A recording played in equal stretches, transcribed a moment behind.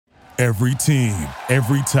Every team,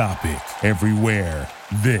 every topic, everywhere.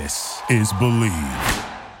 This is Believe.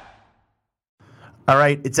 All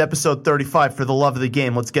right, it's episode 35 for the love of the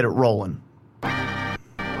game. Let's get it rolling.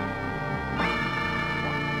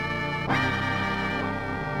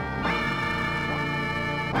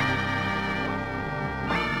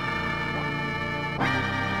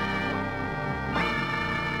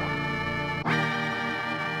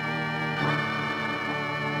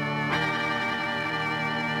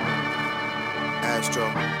 Astro.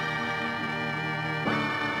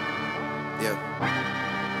 Yeah.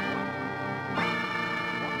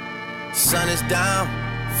 Sun is down,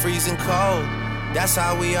 freezing cold. That's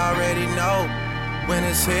how we already know. When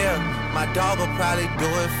it's here, my dog will probably do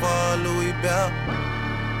it for Louis Bell.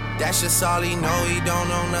 That's just all he know, he don't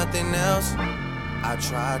know nothing else. I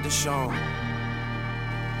tried to show him.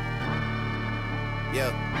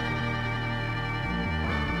 Yeah.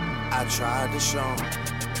 I tried to show him.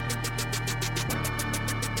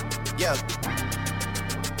 Yeah,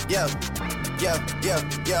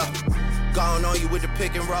 Gone on you with the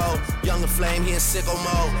pick and roll. Younger Flame, he in sicko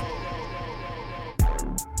mode.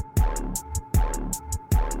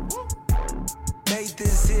 Made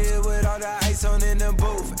this here with all the ice on in the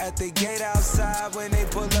booth. At the gate outside, when they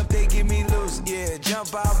pull up, they give me loose. Yeah,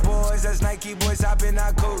 jump out boys, that's Nike boys hopping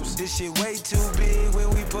our coast. This shit way too big, when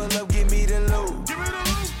we pull up, give me the loot.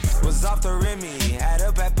 Was off the Remy, had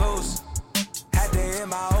up at post. Had to hit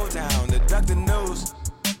my old town to duck the news.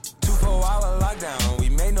 24-hour lockdown, we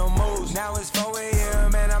made no moves. Now it's 4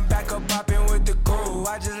 a.m. and I'm back up popping with the crew.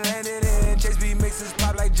 I just landed in Chase B mixes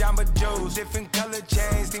pop like Jamba Joe's. Different color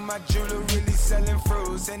chains, think my jeweler really selling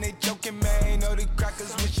fruits. And they joking, man, know the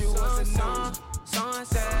crackers wish it was a news.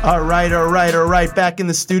 All right. Back in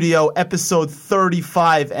the studio, episode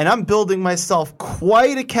 35. And I'm building myself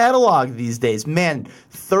quite a catalog these days. Man,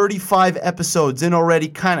 35 episodes in already,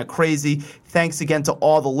 kind of crazy. Thanks again to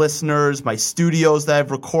all the listeners, my studios that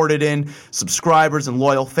I've recorded in, subscribers and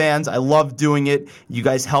loyal fans. I love doing it. You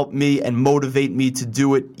guys help me and motivate me to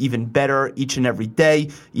do it even better each and every day,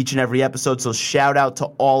 each and every episode. So shout out to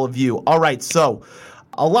all of you. All right, so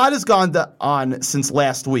a lot has gone on since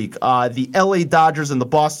last week. The LA Dodgers and the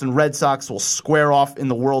Boston Red Sox will square off in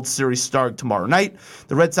the World Series starting tomorrow night.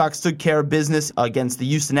 The Red Sox took care of business against the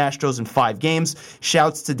Houston Astros in 5 games.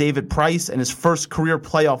 Shouts to David Price and his first career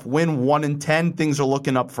playoff win, 1-10. Things are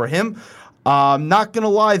looking up for him. Not going to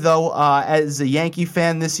lie, though, as a Yankee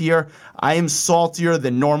fan this year, I am saltier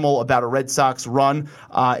than normal about a Red Sox run.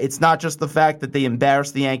 It's not just the fact that they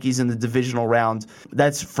embarrassed the Yankees in the divisional round.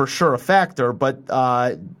 That's for sure a factor, but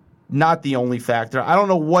not the only factor. I don't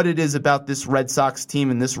know what it is about this Red Sox team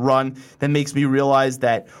and this run that makes me realize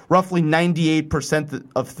that roughly 98%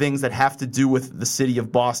 of things that have to do with the city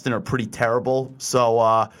of Boston are pretty terrible.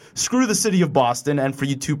 So screw the city of Boston, and for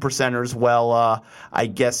you 2%ers, well, I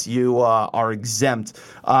guess you are exempt.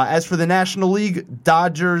 As for the National League,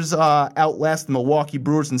 Dodgers outlast the Milwaukee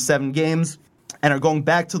Brewers in 7 games and are going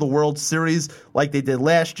back to the World Series like they did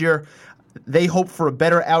last year. They hope for a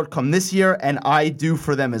better outcome this year, and I do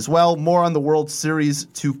for them as well. More on the World Series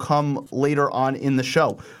to come later on in the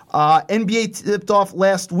show. NBA tipped off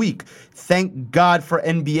last week. Thank God for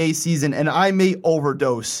NBA season, and I may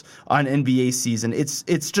overdose on NBA season. It's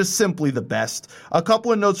just simply the best. A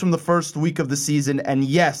couple of notes from the first week of the season, and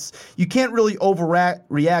yes, you can't really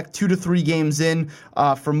overreact 2 to 3 games in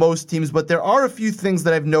for most teams, but there are a few things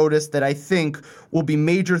that I've noticed that I think will be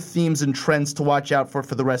major themes and trends to watch out for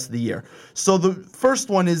the rest of the year. So the first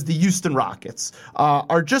one is the Houston Rockets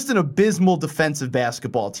are just an abysmal defensive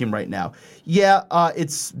basketball team right now. Yeah,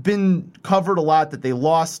 it's been covered a lot that they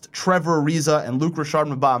lost Trevor Ariza and Luc Richard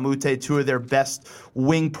Mbah-a-Moute, 2 of their best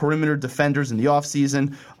wing perimeter defenders in the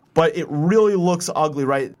offseason. But it really looks ugly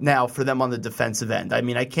right now for them on the defensive end. I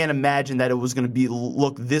mean, I can't imagine that it was going to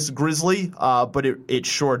look this grisly, but it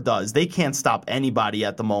sure does. They can't stop anybody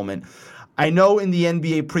at the moment. I know in the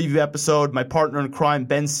NBA preview episode, my partner in crime,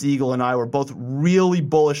 Ben Siegel, and I were both really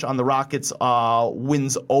bullish on the Rockets'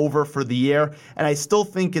 wins over for the year, and I still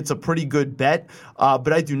think it's a pretty good bet,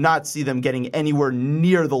 but I do not see them getting anywhere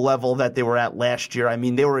near the level that they were at last year. I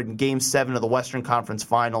mean, they were in Game 7 of the Western Conference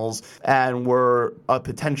Finals and were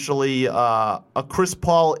potentially a Chris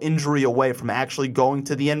Paul injury away from actually going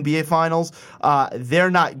to the NBA Finals. They're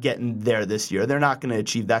not getting there this year. They're not going to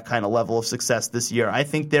achieve that kind of level of success this year. I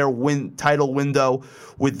think their title window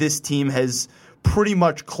with this team has pretty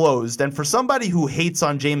much closed. And for somebody who hates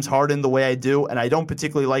on James Harden the way I do, and I don't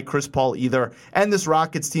particularly like Chris Paul either, and this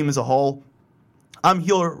Rockets team as a whole, I'm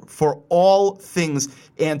here for all things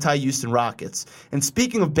anti-Houston Rockets. And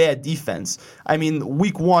speaking of bad defense, I mean,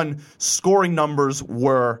 week 1 scoring numbers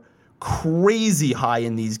were crazy high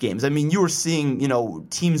in these games. I mean, you were seeing,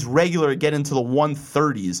 teams regular get into the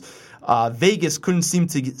 130s. Vegas couldn't seem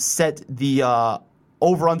to set the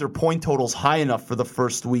over-under point totals high enough for the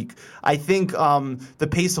first week. I think the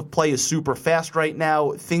pace of play is super fast right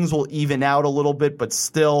now. Things will even out a little bit, but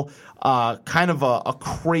still kind of a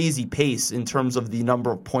crazy pace in terms of the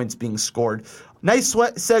number of points being scored. Nice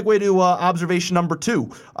segue to observation number 2.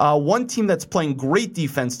 One team that's playing great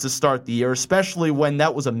defense to start the year, especially when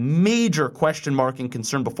that was a major question mark and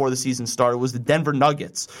concern before the season started, was the Denver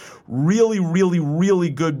Nuggets. Really, really, really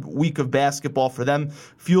good week of basketball for them,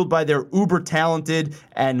 fueled by their uber-talented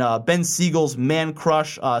and Ben Siegel's man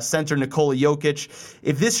crush center Nikola Jokic.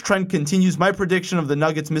 If this trend continues, my prediction of the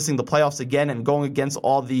Nuggets missing the playoffs again and going against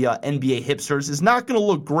all the NBA hipsters is not going to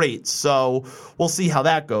look great, so we'll see how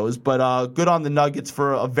that goes. But good on the Nuggets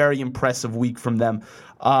for a very impressive week from them.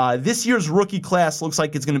 This year's rookie class looks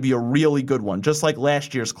like it's going to be a really good one, just like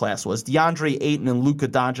last year's class was. DeAndre Ayton and Luka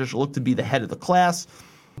Doncic look to be the head of the class.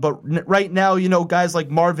 But right now, guys like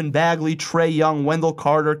Marvin Bagley, Trae Young, Wendell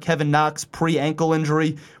Carter, Kevin Knox, pre-ankle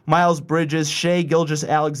injury, Miles Bridges, Shai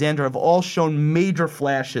Gilgeous-Alexander have all shown major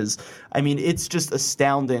flashes. I mean, it's just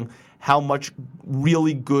astounding how much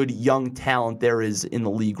really good young talent there is in the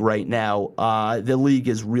league right now. The league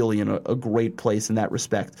is really in a great place in that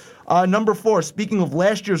respect. Number 4, speaking of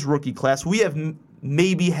last year's rookie class, we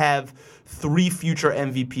maybe have 3 future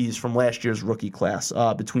MVPs from last year's rookie class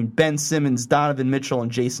between Ben Simmons, Donovan Mitchell, and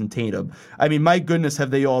Jason Tatum. I mean, my goodness, have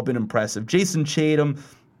they all been impressive. Jason Tatum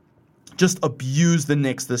just abused the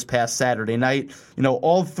Knicks this past Saturday night.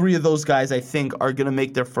 All 3 of those guys, I think, are going to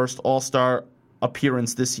make their first All-Star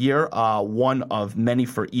appearance this year, one of many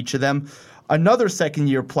for each of them. Another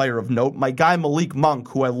second-year player of note, my guy Malik Monk,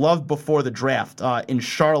 who I loved before the draft in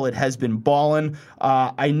Charlotte, has been balling.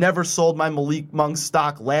 I never sold my Malik Monk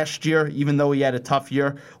stock last year, even though he had a tough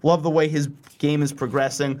year. Love the way his game is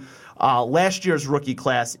progressing. Last year's rookie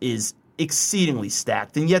class is exceedingly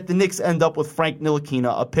stacked, and yet the Knicks end up with Frank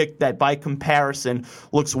Ntilikina, a pick that by comparison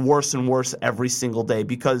looks worse and worse every single day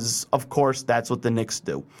because, of course, that's what the Knicks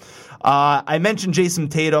do. I mentioned Jason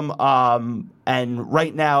Tatum, and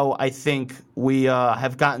right now I think we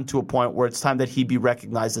have gotten to a point where it's time that he be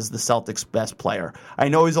recognized as the Celtics' best player. I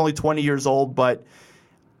know he's only 20 years old, but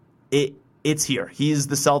it's here. He's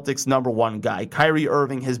the Celtics' number 1 guy. Kyrie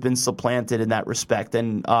Irving has been supplanted in that respect,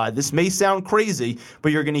 and this may sound crazy,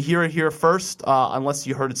 but you're going to hear it here first, unless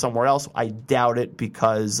you heard it somewhere else. I doubt it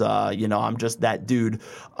because, I'm just that dude.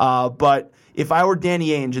 But if I were Danny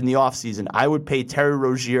Ainge in the offseason, I would pay Terry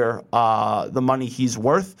Rozier the money he's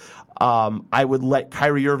worth. I would let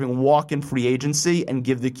Kyrie Irving walk in free agency and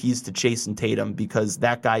give the keys to Jason Tatum because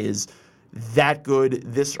that guy is that good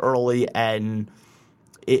this early, and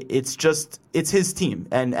it's his team,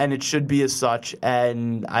 and it should be as such,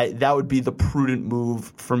 and that would be the prudent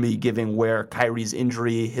move for me, given where Kyrie's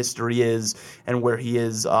injury history is and where he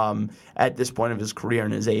is at this point of his career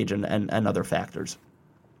and his age and other factors.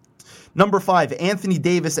 Number 5, Anthony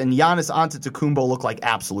Davis and Giannis Antetokounmpo look like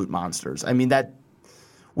absolute monsters. I mean, that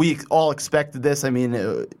we all expected this. I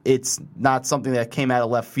mean, it's not something that came out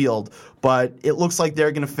of left field, but it looks like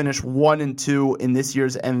they're going to finish 1 and 2 in this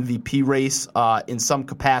year's MVP race in some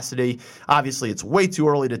capacity. Obviously, it's way too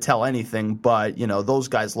early to tell anything, but those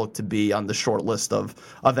guys look to be on the short list of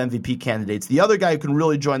MVP candidates. The other guy who can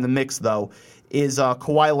really join the mix, though, is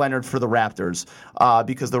Kawhi Leonard for the Raptors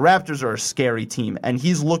because the Raptors are a scary team, and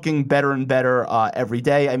he's looking better and better every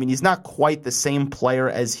day. I mean, he's not quite the same player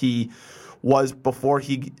as he was before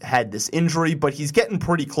he had this injury, but he's getting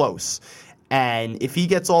pretty close. And if he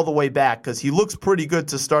gets all the way back, because he looks pretty good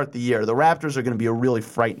to start the year, the Raptors are going to be a really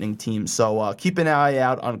frightening team. So keep an eye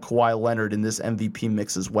out on Kawhi Leonard in this MVP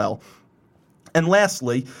mix as well. And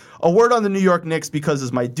lastly, a word on the New York Knicks because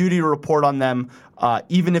it's my duty to report on them,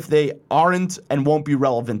 even if they aren't and won't be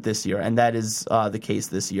relevant this year, and that is the case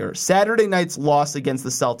this year. Saturday night's loss against the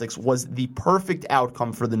Celtics was the perfect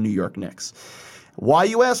outcome for the New York Knicks. Why,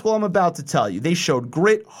 you ask? Well, I'm about to tell you. They showed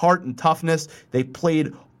grit, heart, and toughness. They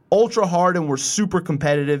played ultra hard and were super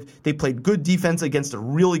competitive. They played good defense against a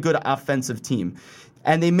really good offensive team.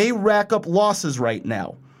 And they may rack up losses right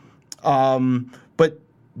now. But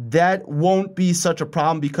that won't be such a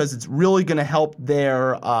problem because it's really going to help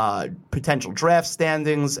their potential draft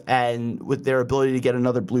standings and with their ability to get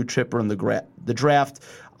another blue chipper in the draft.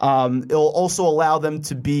 It'll also allow them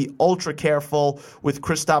to be ultra careful with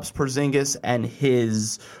Kristaps Porzingis and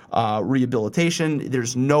his rehabilitation.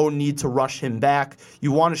 There's no need to rush him back.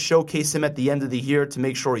 You want to showcase him at the end of the year to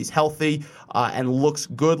make sure he's healthy and looks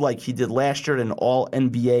good like he did last year at an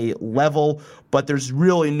all-NBA level, but there's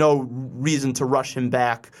really no reason to rush him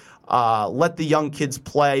back let the young kids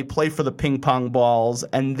play for the ping pong balls,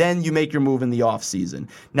 and then you make your move in the offseason.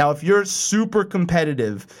 Now, if you're super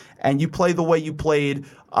competitive and you play the way you played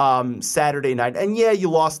Saturday night, and yeah, you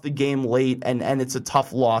lost the game late, and it's a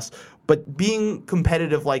tough loss, but being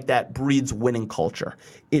competitive like that breeds winning culture.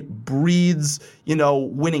 It breeds,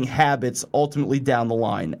 winning habits ultimately down the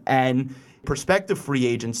line. And prospective free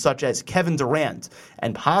agents such as Kevin Durant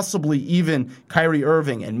and possibly even Kyrie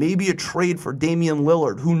Irving and maybe a trade for Damian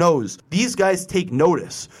Lillard, who knows? These guys take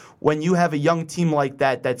notice when you have a young team like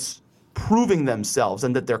that that's proving themselves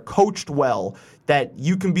and that they're coached well, that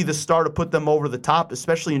you can be the star to put them over the top,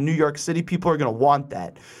 especially in New York City. People are going to want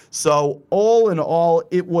that. So all in all,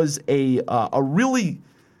 it was a really,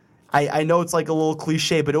 I know it's like a little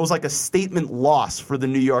cliche, but it was like a statement loss for the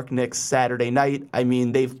New York Knicks Saturday night. I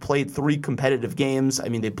mean, they've played 3 competitive games. I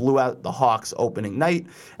mean, they blew out the Hawks opening night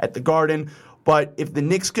at the Garden. But if the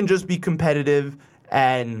Knicks can just be competitive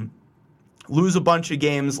and lose a bunch of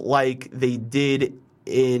games like they did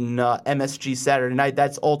in MSG Saturday night,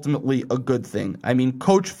 that's ultimately a good thing. I mean,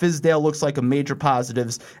 Coach Fizdale looks like a major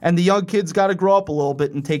positives, and the young kids got to grow up a little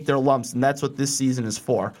bit and take their lumps, and that's what this season is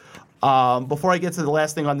for. Before I get to the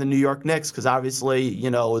last thing on the New York Knicks, because obviously,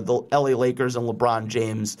 the LA Lakers and LeBron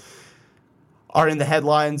James are in the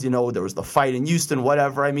headlines. There was the fight in Houston,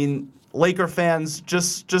 whatever. I mean, Laker fans,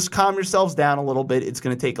 just calm yourselves down a little bit. It's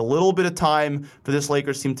going to take a little bit of time for this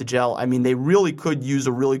Lakers team to gel. I mean, they really could use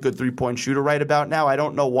a really good three-point shooter right about now. I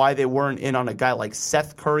don't know why they weren't in on a guy like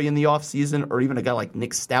Seth Curry in the offseason or even a guy like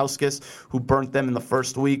Nick Stauskas, who burnt them in the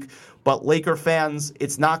first week. But Laker fans,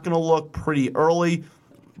 it's not going to look pretty early,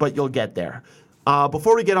 but you'll get there.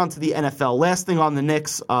 Before we get on to the NFL, last thing on the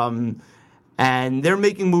Knicks, and they're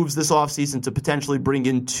making moves this offseason to potentially bring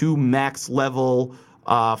in 2 max-level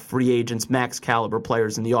free agents, max caliber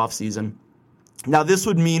players in the offseason. Now, this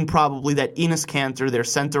would mean probably that Enes Kanter, their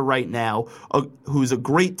center right now, who's a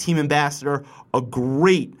great team ambassador, a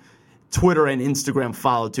great Twitter and Instagram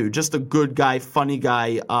follow too, just a good guy, funny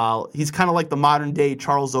guy. He's kind of like the modern day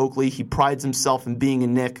Charles Oakley. He prides himself in being a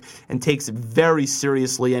Knick and takes it very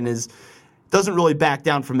seriously and doesn't really back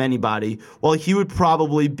down from anybody. Well, he would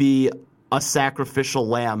probably be a sacrificial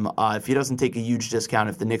lamb if he doesn't take a huge discount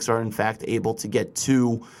if the Knicks are in fact able to get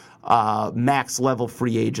 2 max-level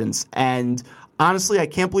free agents. And honestly, I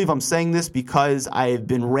can't believe I'm saying this because I've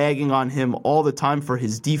been ragging on him all the time for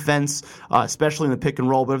his defense, especially in the pick and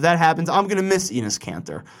roll. But if that happens, I'm going to miss Enes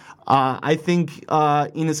Kanter. I think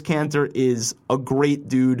Enes Kanter is a great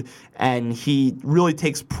dude, and he really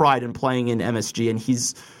takes pride in playing in MSG, and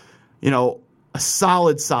he's, a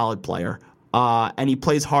solid player. And he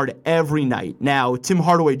plays hard every night. Now, Tim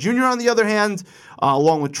Hardaway Jr., on the other hand,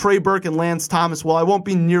 along with Trey Burke and Lance Thomas, well, I won't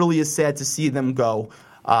be nearly as sad to see them go.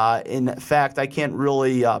 In fact, I can't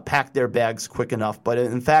really pack their bags quick enough. But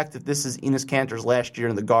in fact, if this is Enes Kanter's last year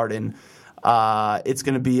in the Garden, it's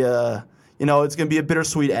going to be a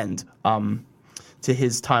bittersweet end to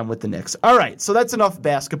his time with the Knicks. All right, so that's enough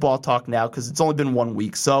basketball talk now because it's only been 1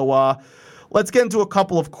 week. So let's get into a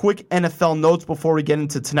couple of quick NFL notes before we get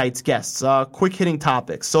into tonight's guests. Quick hitting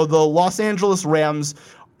topics. So the Los Angeles Rams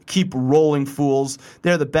keep rolling fools.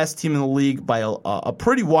 They're the best team in the league by a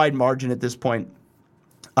pretty wide margin at this point.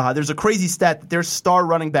 There's a crazy stat that their star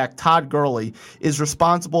running back, Todd Gurley, is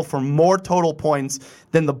responsible for more total points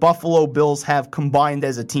than the Buffalo Bills have combined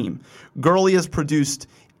as a team. Gurley has produced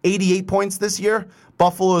 88 points this year.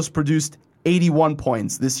 Buffalo has produced 81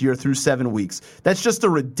 points this year through 7 weeks. That's just a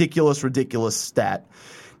ridiculous stat.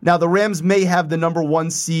 Now, the Rams may have the number 1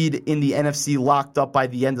 seed in the NFC locked up by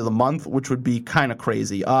the end of the month, which would be kind of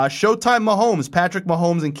crazy. Showtime Mahomes, Patrick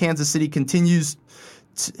Mahomes in Kansas City continues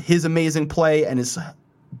his amazing play, and his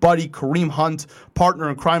buddy Kareem Hunt, partner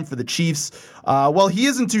in crime for the Chiefs. Well, he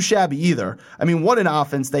isn't too shabby either. I mean, what an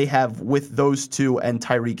offense they have with those two and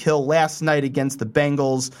Tyreek Hill. Last night against the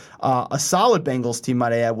Bengals, a solid Bengals team,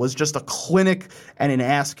 might I add, was just a clinic and an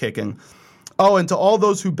ass-kicking. Oh, and to all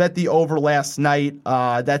those who bet the over last night,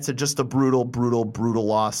 that's just a brutal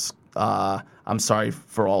loss. I'm sorry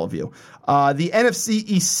for all of you. The NFC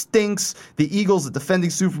East stinks. The Eagles, the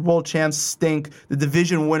defending Super Bowl champs, stink. The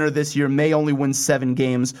division winner this year may only win 7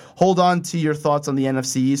 games. Hold on to your thoughts on the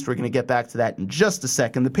NFC East. We're going to get back to that in just a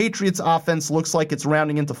second. The Patriots offense looks like it's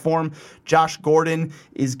rounding into form. Josh Gordon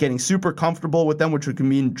is getting super comfortable with them, which would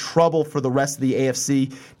mean trouble for the rest of the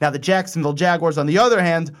AFC. Now, the Jacksonville Jaguars, on the other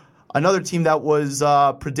hand, another team that was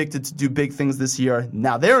predicted to do big things this year.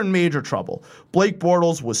 Now they're in major trouble. Blake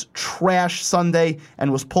Bortles was trash Sunday and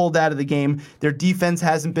was pulled out of the game. Their defense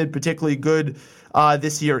hasn't been particularly good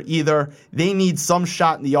this year either. They need some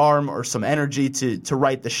shot in the arm or some energy to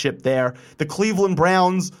right the ship there. The Cleveland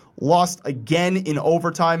Browns lost again in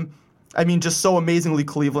overtime. I mean, just so amazingly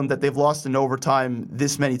Cleveland that they've lost in overtime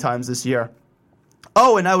this many times this year.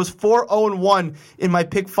 Oh, and I was 4-0-1 in my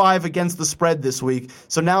pick 5 against the spread this week.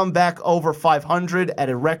 So now I'm back over 500 at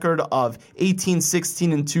a record of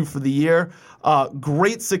 18-16-2 for the year.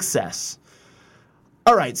 Great success.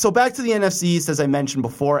 All right, so back to the NFC East, as I mentioned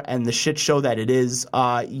before, and the shit show that it is.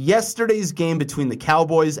 Yesterday's game between the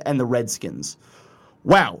Cowboys and the Redskins.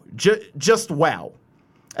 Wow, just wow.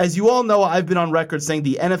 As you all know, I've been on record saying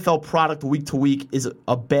the NFL product week to week is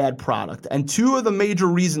a bad product. And two of the major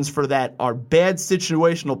reasons for that are bad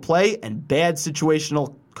situational play and bad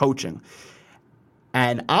situational coaching.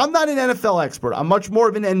 And I'm not an NFL expert. I'm much more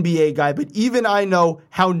of an NBA guy, but even I know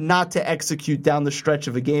how not to execute down the stretch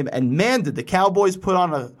of a game. And man, did the Cowboys put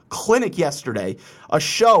on a clinic yesterday, a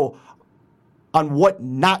show on what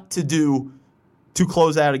not to do to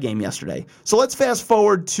close out a game yesterday. So let's fast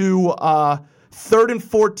forward to 3rd and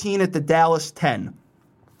 14 at the Dallas 10.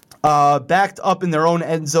 Backed up in their own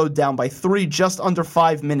end zone, down by 3, just under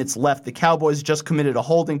 5 minutes left. The Cowboys just committed a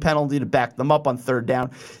holding penalty to back them up on 3rd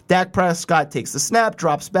down. Dak Prescott takes the snap,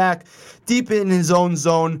 drops back, deep in his own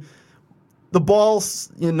zone. The ball,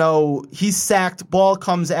 he's sacked. Ball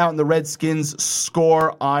comes out, and the Redskins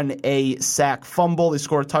score on a sack fumble. They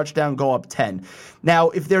score a touchdown, go up 10.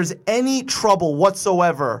 Now, if there's any trouble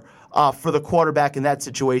whatsoever for the quarterback in that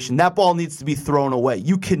situation, that ball needs to be thrown away.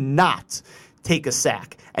 You cannot take a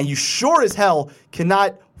sack, and you sure as hell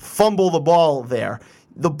cannot fumble the ball there.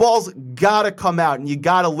 The ball's got to come out, and you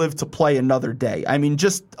got to live to play another day. I mean,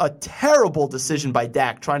 just a terrible decision by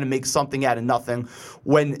Dak trying to make something out of nothing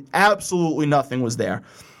when absolutely nothing was there.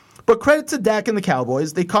 But credit to Dak and the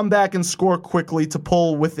Cowboys. They come back and score quickly to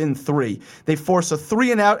pull within 3. They force a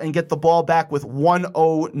 3-and-out and get the ball back with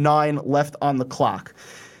 1:09 left on the clock.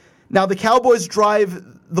 Now, the Cowboys drive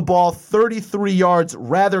the ball 33 yards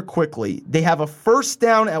rather quickly. They have a first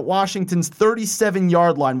down at Washington's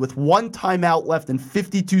 37-yard line with 1 timeout left and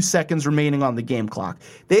 52 seconds remaining on the game clock.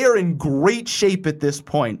 They are in great shape at this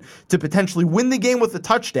point to potentially win the game with a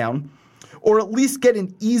touchdown or at least get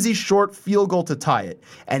an easy short field goal to tie it.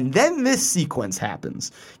 And then this sequence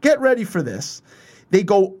happens. Get ready for this. They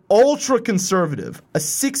go ultra conservative, a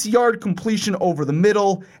 6-yard completion over the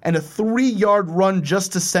middle, and a 3-yard run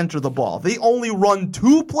just to center the ball. They only run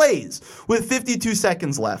 2 plays with 52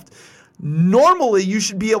 seconds left. Normally, you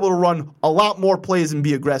should be able to run a lot more plays and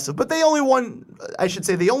be aggressive, but they only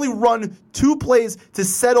run 2 plays to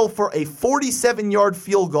settle for a 47-yard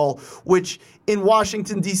field goal, which in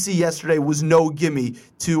Washington, D.C. yesterday was no gimme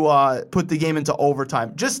to put the game into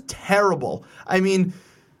overtime. Just terrible. I mean,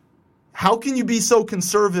 how can you be so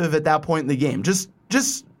conservative at that point in the game?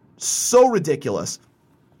 Just so ridiculous.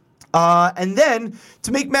 And then,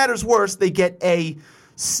 to make matters worse, they get a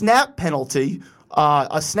snap penalty,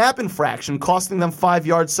 a snap infraction, costing them 5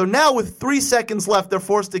 yards. So now with 3 seconds left, they're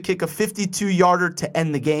forced to kick a 52-yarder to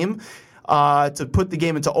end the game, to put the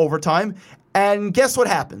game into overtime. And guess what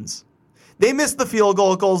happens? They miss the field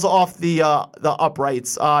goal. It goes off the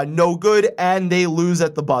uprights. No good, and they lose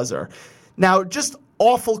at the buzzer. Now, just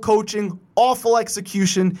awful coaching, awful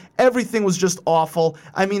execution. Everything was just awful.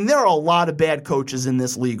 I mean, there are a lot of bad coaches in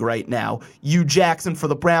this league right now. Hugh Jackson for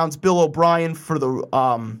the Browns, Bill O'Brien for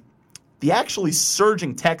the actually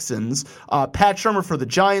surging Texans. Pat Shurmur for the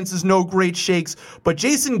Giants is no great shakes, but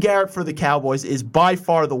Jason Garrett for the Cowboys is by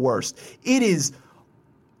far the worst. It is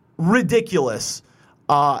ridiculous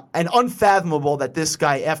and unfathomable that this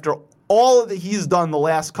guy, after all that he's done the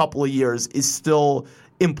last couple of years, is still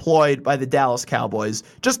employed by the Dallas Cowboys.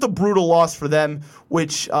 Just a brutal loss for them,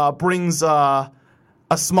 which brings a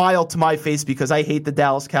smile to my face because I hate the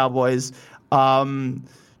Dallas Cowboys.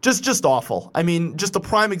 Just awful. I mean, just a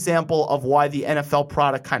prime example of why the NFL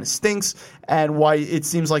product kind of stinks and why it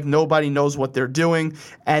seems like nobody knows what they're doing.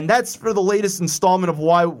 And that's for the latest installment of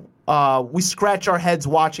why we scratch our heads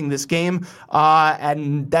watching this game.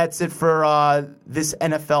 And that's it for this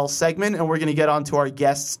NFL segment, and we're going to get on to our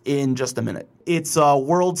guests in just a minute. It's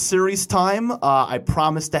World Series time. I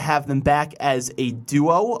promised to have them back as a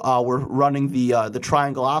duo. We're running the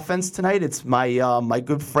triangle offense tonight. It's my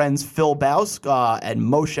good friends Phil Bausk and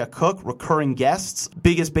Moshe Cook, recurring guests.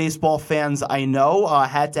 Biggest baseball fans I know.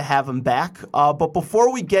 Had to have them back. But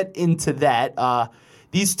before we get into that,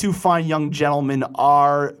 these two fine young gentlemen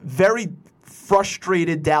are very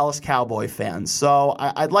frustrated Dallas Cowboy fans. So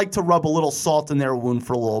I'd like to rub a little salt in their wound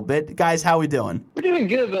for a little bit. Guys, how we doing? We're doing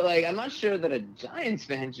good, but I'm not sure that a Giants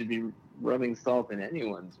fan should be rubbing salt in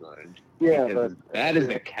anyone's wound. Yeah, because as bad as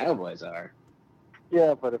the Cowboys are.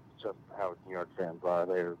 Yeah, but it's just how New York fans are.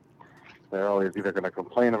 They're always either going to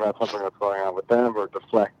complain about something that's going on with them or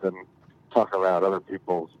deflect and talk about other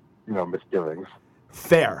people's misgivings.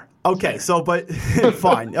 Fair. Okay, so, but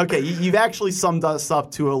fine. Okay, you've actually summed us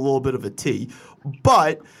up to a little bit of a T.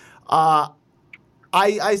 But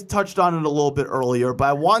I touched on it a little bit earlier, but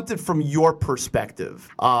I wanted from your perspective,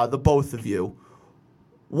 the both of you,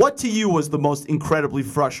 what to you was the most incredibly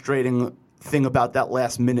frustrating thing about that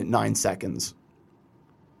last minute 9 seconds?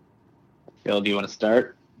 Phil, do you want to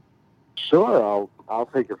start? Sure, I'll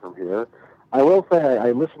take it from here. I will say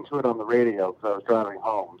I listened to it on the radio, so I was driving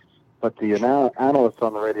home. But the analysts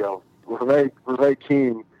on the radio were very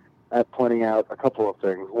keen at pointing out a couple of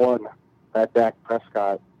things. One, that Dak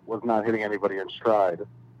Prescott was not hitting anybody in stride,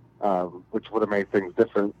 which would have made things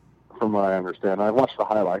different from what I understand. I watched the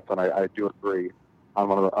highlights, and I do agree on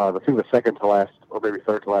one of the second to last, or maybe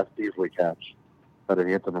third to last Beasley catch, that if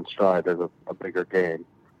he hits them in stride, there's a bigger gain.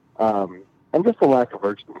 And just the lack of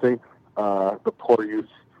urgency, the poor use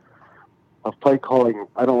of play calling.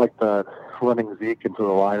 I don't like the running Zeke into the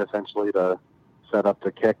line essentially to set up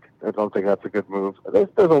the kick. I don't think that's a good move. There's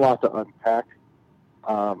a lot to unpack.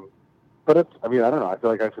 But I don't know. I feel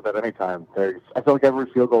like I said that anytime. I feel like every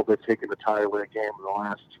field goal they've taken to tie away a game in the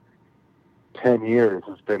last 10 years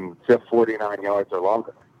has been 49 yards or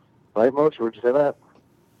longer. Right, Moshe? Would you say that?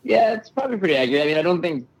 Yeah, it's probably pretty accurate. I don't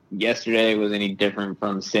think yesterday was any different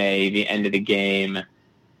from, say, the end of the game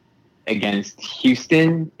against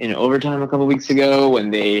Houston in overtime a couple weeks ago when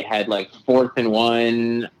they had 4th and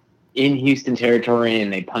 1 in Houston territory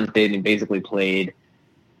and they punted and basically played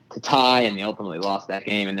to tie, and they ultimately lost that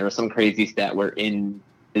game. And there was some crazy stat where in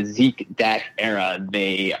the Zeke-Dak era,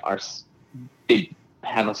 they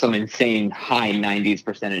have some insane high 90s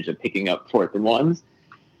percentage of picking up 4th and 1s.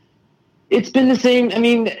 It's been the same.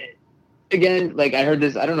 Again, I heard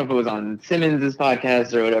this, I don't know if it was on Simmons'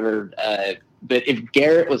 podcast or whatever, but if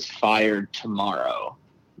Garrett was fired tomorrow,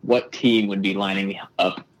 what team would be lining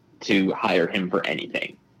up to hire him for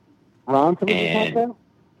anything? Ron Simmons' podcast?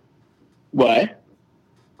 What?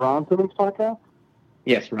 Ron Simmons' podcast?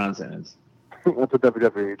 Yes, Ron Simmons. That's a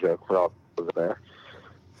WWE joke for all over there.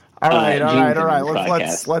 All right.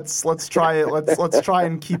 Let's try it. Let's try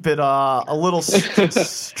and keep it a little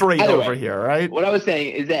straight over here, right? What I was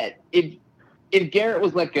saying is that if Garrett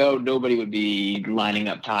was let go, nobody would be lining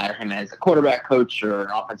up to hire him as a quarterback coach or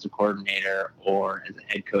an offensive coordinator or as a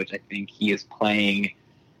head coach. I think he is playing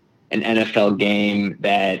an NFL game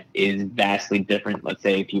that is vastly different. Let's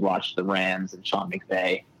say if you watch the Rams and Sean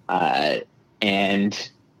McVay,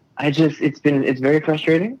 and it's very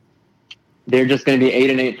frustrating. They're just going to be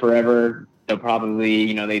 8-8 forever. They'll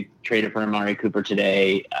probably, they traded for Amari Cooper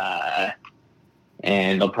today,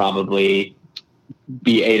 and they'll probably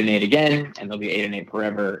be 8-8 again, and they'll be 8-8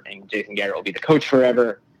 forever, and Jason Garrett will be the coach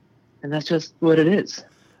forever, and that's just what it is.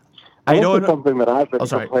 I know something that I've been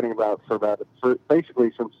complaining about for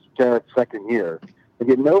basically since Garrett's second year. And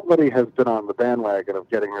yet nobody has been on the bandwagon of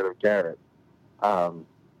getting rid of Garrett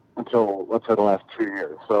until, let's say, the last 2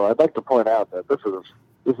 years. So I'd like to point out that this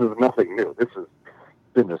is nothing new. This has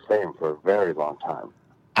been the same for a very long time.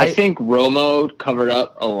 I think Romo covered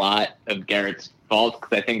up a lot of Garrett's faults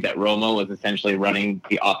because I think that Romo was essentially running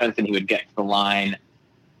the offense and he would get to the line,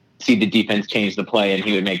 see the defense change the play, and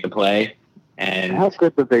he would make the play. And how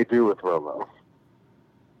good did they do with Romo?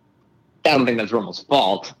 I don't think that's Romo's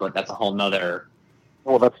fault, but that's a whole nother.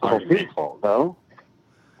 Well, that's the whole team's fault, no?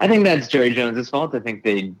 I think that's Jerry Jones' fault. I think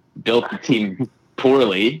they built the team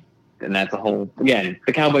poorly, and that's a whole. Again,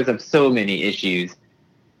 the Cowboys have so many issues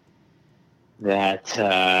that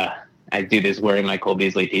I do this wearing my Cole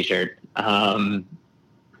Beasley T-shirt. That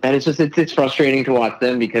it's frustrating to watch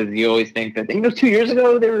them because you always think that 2 years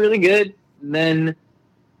ago they were really good, and then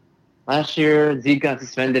last year Zeke got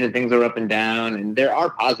suspended and things were up and down. And there are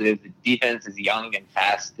positives. The defense is young and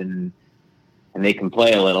fast, and they can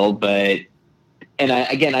play a little. But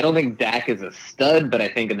I don't think Dak is a stud, but I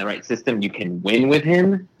think in the right system you can win with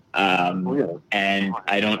him. And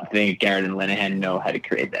I don't think Garrett and Linehan know how to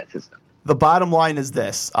create that system. The bottom line is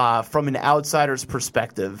this, from an outsider's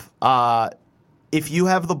perspective, if you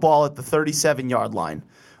have the ball at the 37-yard line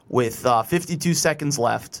with 52 seconds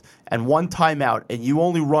left and one timeout and you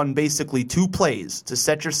only run basically 2 plays to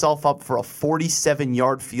set yourself up for a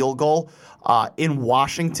 47-yard field goal in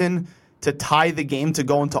Washington to tie the game to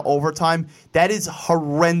go into overtime, that is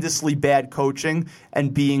horrendously bad coaching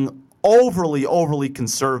and being overly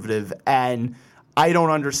conservative, and I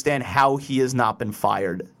don't understand how he has not been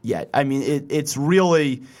fired yet. I mean, it's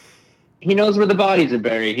really... He knows where the bodies are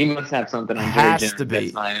buried. He must have something on Jerry Jones. Has to be.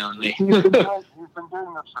 He's been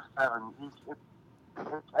doing this for 7.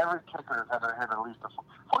 Every kicker has had at least a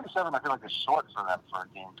 47. I feel like is short for them for a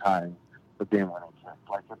game time, the game-winning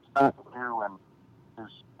kick. It's not new, and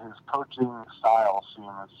his coaching style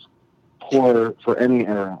seems poor for any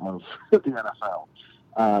era of the NFL.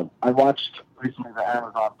 I watched recently the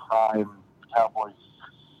Amazon Prime Cowboys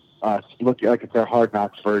look like it's their Hard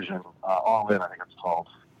Knocks version, All In, I think it's called.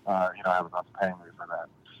 Amazon's paying me for that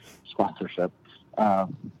sponsorship.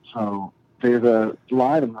 So there's a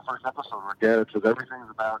line in the first episode where Garrett says everything's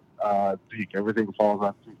about Zeke, everything falls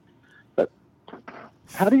on Zeke. But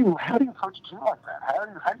how do you coach a team like that? How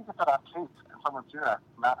do you get that on tape and someone do that,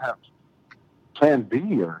 not have Plan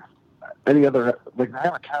B or any other? Like they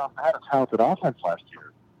had a talented offense last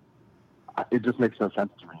year. It just makes no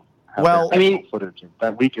sense to me. Well, I mean, footage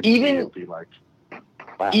that we could even be like,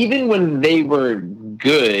 wow. Even when they were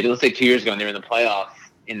good, let's say 2 years ago, and they were in the playoffs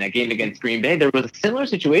in that game against Green Bay, there was a similar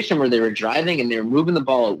situation where they were driving and they were moving the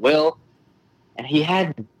ball at will, and he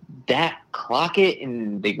had Dak clock it,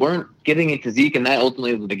 and they weren't getting it to Zeke, and that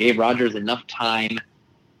ultimately they gave Rodgers enough time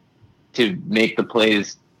to make the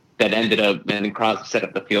plays that ended up, and then Crosby set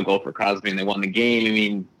up the field goal for Crosby, and they won the game. I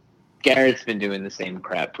mean, Garrett's been doing the same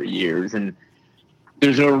crap for years, and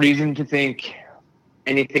there's no reason to think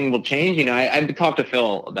anything will change. You know, I've talked to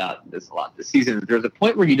Phil about this a lot this season. There's a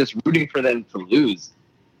point where you're just rooting for them to lose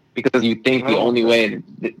because you think the only way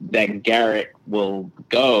that Garrett will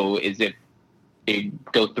go is if they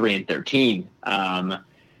go 3-13.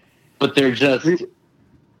 But they're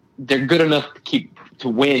good enough to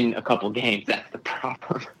win a couple games. That's the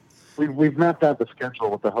problem. We've mapped out the schedule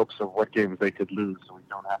with the hopes of what games they could lose, so we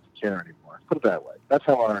don't have to care anymore. Put it that way. That's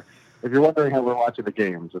how if you're wondering how we're watching the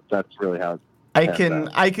games, that's really how I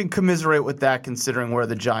can commiserate with that considering where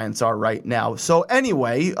the Giants are right now. So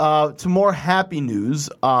anyway, to more happy news,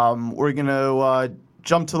 we're going to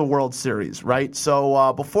jump to the World Series, right?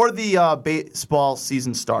 So before the baseball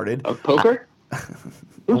season started. Of poker?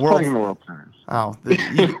 Who's playing the World Series?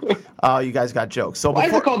 You guys got jokes. So why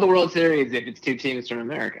is it called the World Series if it's two teams from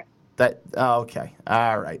America? Okay.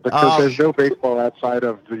 All right. Because there's no baseball outside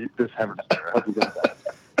of this hemisphere.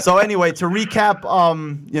 So anyway, to recap,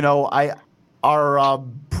 our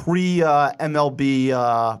pre-MLB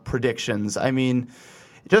predictions. I mean,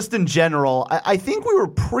 just in general, I think we were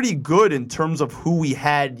pretty good in terms of who we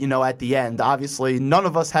had, at the end. Obviously, none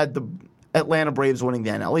of us had the Atlanta Braves winning the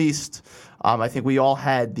NL East. I think we all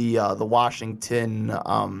had the Washington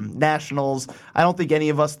Nationals. I don't think any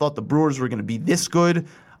of us thought the Brewers were going to be this good.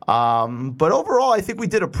 But overall, I think we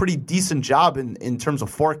did a pretty decent job in terms of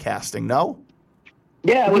forecasting, no?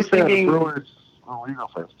 Yeah, I was thinking. Brewers, you go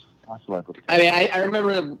first. I mean, I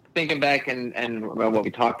remember thinking back and about what we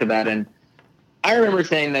talked about, and I remember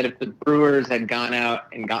saying that if the Brewers had gone out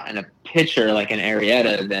and gotten a pitcher like an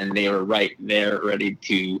Arrieta, then they were right there ready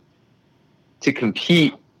to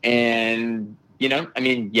compete. And,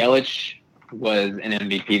 Yelich was an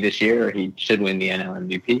MVP this year, or he should win the NL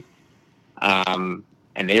MVP.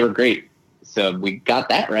 And they were great. So we got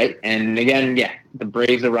that right. And again, the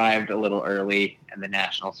Braves arrived a little early and the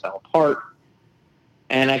Nationals fell apart.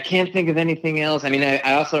 And I can't think of anything else. I mean,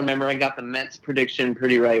 I also remember I got the Mets prediction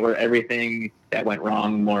pretty right, where everything that went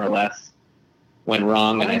wrong, more or less, went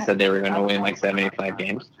wrong. And I said they were going to win like 75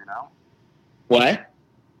 games. What?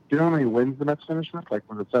 Do you know how many wins the Mets finished with? Like,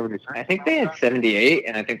 was it 76? I think they had 78,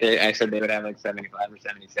 and I think I said they would have like 75 or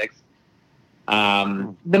 76.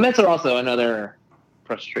 The Mets are also another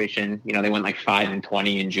frustration. They went like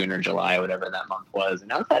 5-20 in June or July, whatever that month was.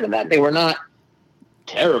 And outside of that, they were not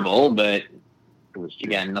terrible, but it was,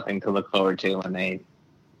 again, nothing to look forward to when they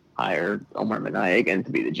hired Omar Minaya again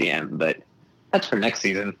to be the GM. But that's for next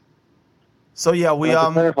season. So, yeah, we... to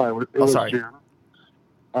clarify, it was sorry. June.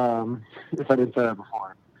 If I didn't say that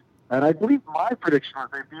before. And I believe my prediction was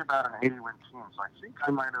they'd be about an 80-win team. So I think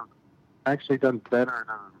I might have actually done better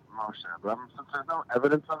than most have. But since there's no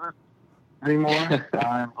evidence of it anymore,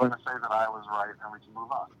 I'm going to say that I was right and we can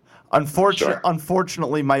move on.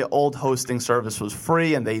 Unfortunately, my old hosting service was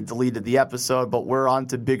free and they deleted the episode, but we're on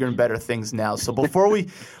to bigger and better things now. So before we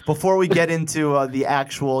get into the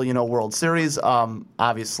actual World Series,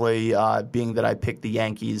 obviously being that I picked the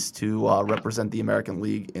Yankees to represent the American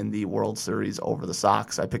League in the World Series over the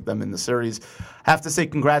Sox, I picked them in the series. Have to say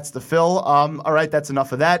congrats to Phil. All right, that's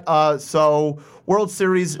enough of that. So World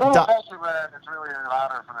Series. It's really an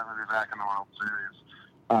honor for them to be back in the World Series.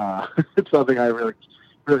 It's something I really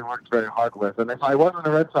worked very hard with. And if I wasn't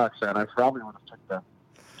a Red Sox fan, I probably would have picked them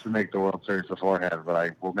to make the World Series beforehand, but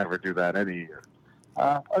I will never do that any year.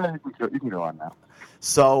 I think you can go on now.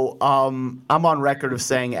 So I'm on record of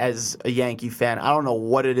saying, as a Yankee fan, I don't know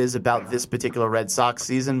what it is about this particular Red Sox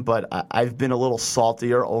season, but I've been a little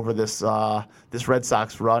saltier over this Red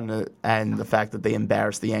Sox run and the fact that they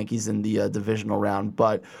embarrassed the Yankees in the divisional round.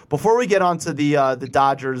 But before we get on to the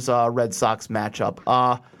Dodgers Red Sox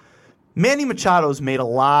matchup, Manny Machado's made a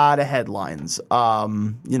lot of headlines,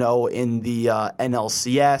 in the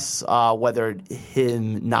NLCS, whether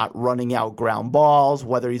him not running out ground balls,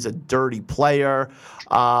 whether he's a dirty player.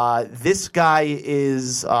 This guy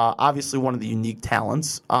is obviously one of the unique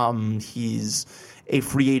talents. He's a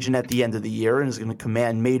free agent at the end of the year and is going to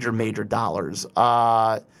command major, major dollars.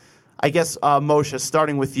 I guess, Moshe,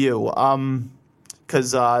 starting with you,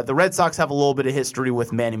 because the Red Sox have a little bit of history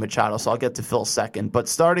with Manny Machado, so I'll get to Phil second. But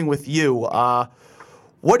starting with you,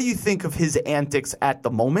 what do you think of his antics at the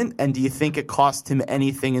moment, and do you think it cost him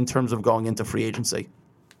anything in terms of going into free agency?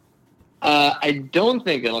 I don't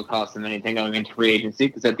think it'll cost him anything going into free agency,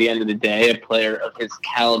 because at the end of the day, a player of his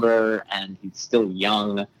caliber, and he's still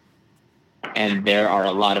young, and there are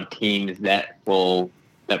a lot of teams that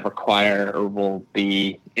require or will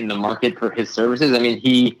be in the market for his services. I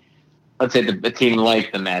mean, let's say a team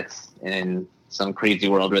like the Mets, in some crazy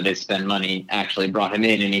world where they spend money, actually brought him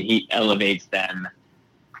in, and he elevates them.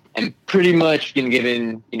 And pretty much,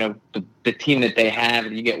 given the team that they have,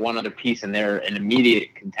 and you get one other piece, and they're an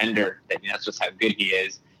immediate contender. That's just how good he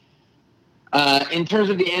is. In terms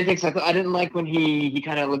of the antics, I didn't like when he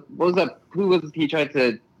kind of looked. What was that? Who was he tried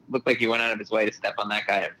to look like he went out of his way to step on that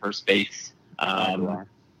guy at first base?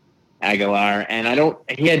 Aguilar, and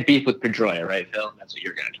he had beef with Pedroia, right, Phil? That's what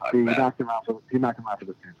you're going to talk about. He knocked him out for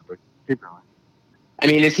the season, but keep going. I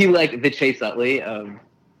mean, is he like the Chase Utley of,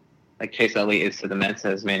 like Chase Utley is to the Mets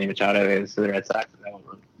as Manny Machado is to the Red Sox? Is that what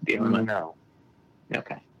we're dealing with? No.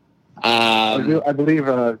 Okay. I believe,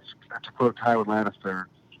 to quote Tywin Lannister,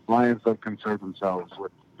 lions don't concern themselves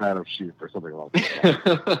with that of sheep or something like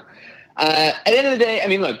that. At the end of the day, I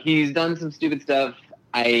mean, look, he's done some stupid stuff.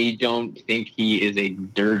 I don't think he is a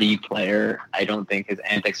dirty player. I don't think his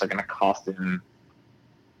antics are going to cost him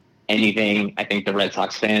anything. I think the Red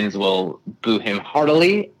Sox fans will boo him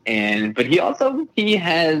heartily. But he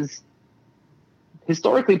has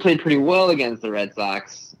historically played pretty well against the Red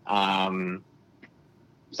Sox.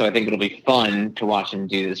 So I think it'll be fun to watch him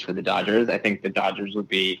do this for the Dodgers. I think the Dodgers would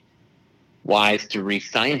be wise to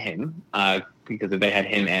re-sign him because if they had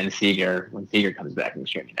him and Seager, when Seager comes back, I'm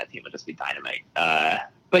sure that team will just be dynamite.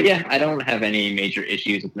 But yeah, I don't have any major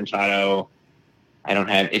issues with Machado. I don't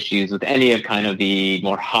have issues with any of kind of the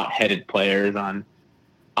more hot-headed players on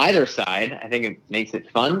either side. I think it makes it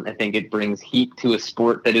fun. I think it brings heat to a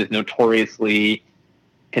sport that is notoriously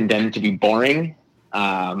condemned to be boring.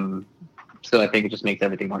 So I think it just makes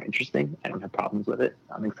everything more interesting. I don't have problems with it.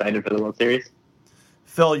 I'm excited for the World Series.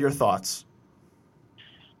 Phil, your thoughts?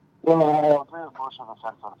 Well, I agree with most of the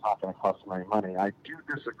sense that it's not going to cost him any money. I do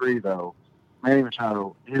disagree, though. Manny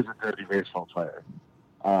Machado is a dirty baseball player.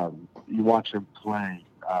 You watch him play.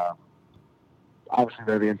 Obviously,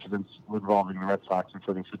 there are the incidents involving the Red Sox,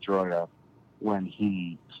 including Pedroia, when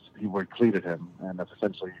he cleated him, and that's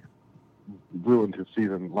essentially ruined his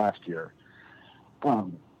season last year.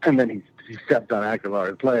 And then he stepped on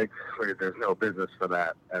Aguilar's leg, where there's no business for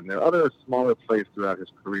that. And there are other smaller plays throughout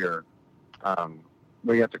his career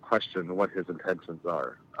where you have to question what his intentions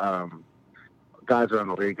are. Guys around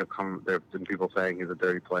the league there have been people saying he's a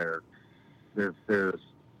dirty player. There's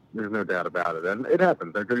no doubt about it. And it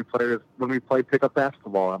happens. They're dirty players. When we play pickup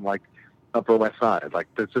basketball on, like, Upper West Side, like,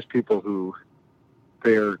 there's just people who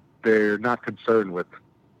they're not concerned with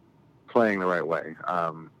playing the right way.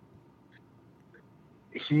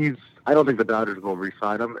 I don't think the Dodgers will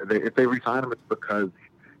re-sign him. If they re-sign him, it's because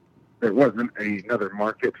there wasn't another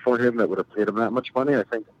market for him that would have paid him that much money. I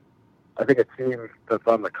think a team that's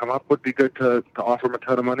on the come up would be good to offer him a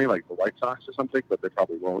ton of money, like the White Sox or something, but they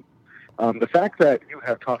probably won't. The fact that you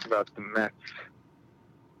have talked about the Mets,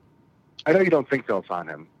 I know you don't think they'll sign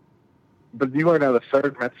him, but you are now the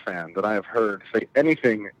third Mets fan that I have heard say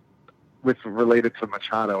anything related to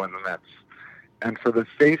Machado and the Mets. And for the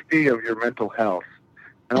safety of your mental health,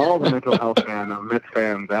 and all the mental health Mets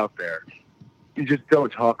fans out there, you just don't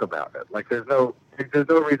talk about it. Like, there's no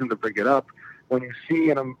reason to bring it up. When you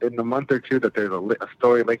see in a month or two that there's a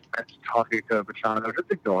story like Mets talking to Machado, just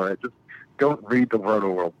ignore it. Just don't read the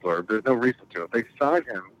Roto-World blurb. There's no reason to. If they sign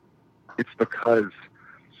him, it's because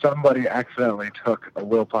somebody accidentally took a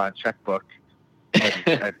Wilpon checkbook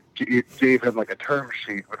and gave him like a term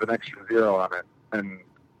sheet with an extra zero on it, and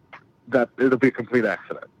that it'll be a complete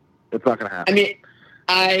accident. It's not going to happen. I mean,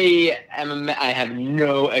 I have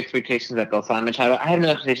no expectations that they'll sign Machado. I have no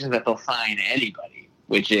expectations that they'll sign anybody.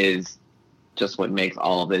 which is just what makes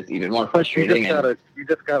all of this even more You frustrating.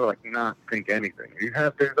 just gotta like not think anything.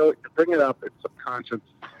 To bring it up. It's subconscious.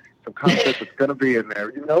 It's gonna be in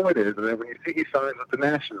there. You know it is. And then when you see he signs with the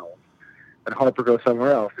Nationals, and Harper goes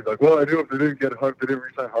somewhere else, he's like, well, I knew if they didn't get Harper, they didn't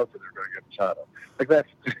resign Harper, they're going to get Machado. Like that's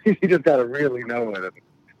you just gotta really know it. And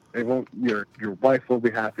they won't. Your wife will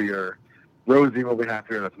be happier. Rosie will be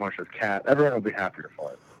happier. That's Marsha's cat. Everyone will be happier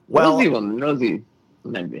for it. Well, Rosie will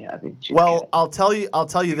never be happy. I'll tell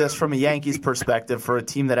you this from a Yankees perspective, for a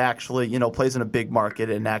team that actually, plays in a big market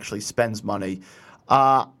and actually spends money.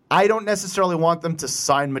 I don't necessarily want them to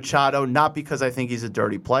sign Machado, not because I think he's a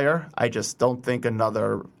dirty player. I just don't think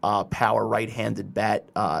another power right-handed bat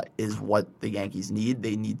is what the Yankees need.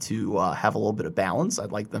 They need to have a little bit of balance.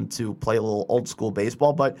 I'd like them to play a little old-school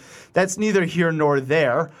baseball, but that's neither here nor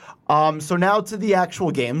there. So now to the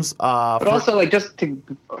actual games. But also,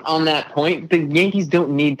 on that point, the Yankees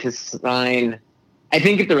don't need to sign. I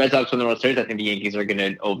think if the Red Sox win the World Series, I think the Yankees are going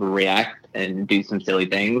to overreact and do some silly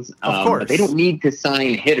things. Of course. But they don't need to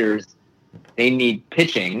sign hitters. They need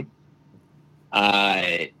pitching.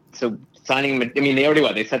 So signing, they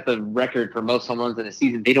already they set the record for most home runs in a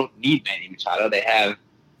season. They don't need Manny Machado. They have.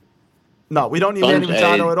 No, we don't need Manny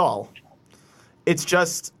Machado at all. It's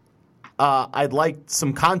just I'd like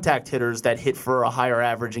some contact hitters that hit for a higher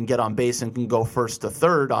average and get on base and can go first to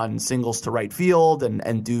third on singles to right field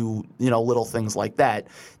and do little things like that.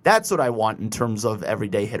 That's what I want in terms of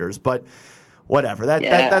everyday hitters. But whatever.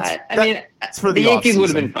 That's for the Yankees off-season. would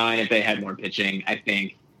have been fine if they had more pitching, I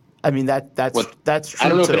think. That's true. I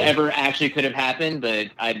don't know too. if it ever actually could have happened,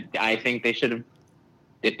 but I think they should have.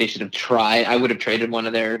 If they should have tried, I would have traded one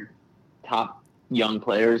of their top young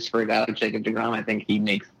players for a guy like Jacob deGrom. I think he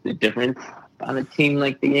makes the difference on a team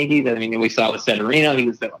like the Yankees. We saw with Severino, he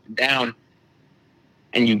was so up and down,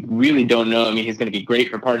 and you really don't know. He's going to be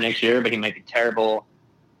great for part of next year, but he might be terrible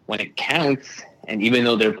when it counts. And even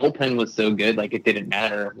though their bullpen was so good, it didn't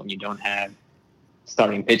matter when you don't have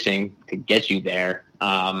starting pitching to get you there.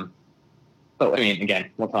 But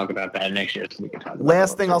again, we'll talk about that next year. So we can talk about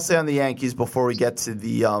Last thing I'll say on the Yankees before we get to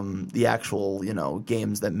the actual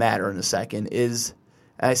games that matter in a second is,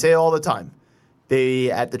 and I say it all the time,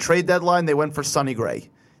 they at the trade deadline they went for Sonny Gray.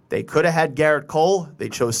 They could have had Garrett Cole. They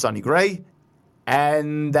chose Sonny Gray,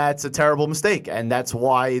 and that's a terrible mistake, and that's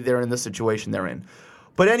why they're in the situation they're in.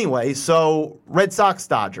 But anyway, so Red Sox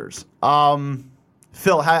Dodgers.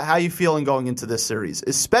 Phil, how are you feeling going into this series,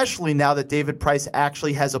 especially now that David Price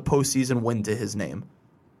actually has a postseason win to his name?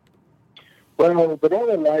 Well, the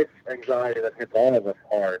normal life anxiety that hits all of us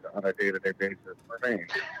hard on a day-to-day basis remains.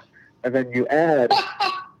 And then you add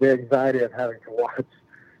the anxiety of having to watch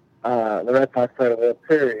the Red Sox play the World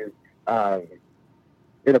Series.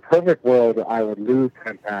 In a perfect world, I would lose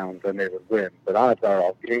 10 pounds and they would win. But odds are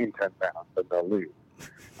I'll gain 10 pounds and they'll lose.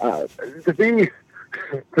 To me,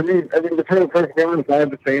 the perfect world is I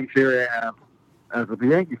have the same theory I have as with the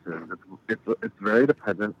Yankees series. It's very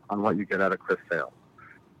dependent on what you get out of Chris Sale.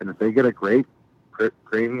 And if they get a great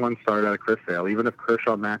one start out of Chris Sale, even if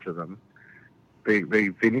Kershaw matches them, they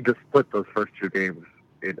need to split those first two games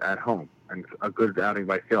at home. And a good outing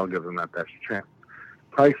by Sale gives them that best chance.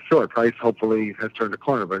 Price hopefully has turned a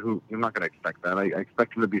corner, but I'm not going to expect that. I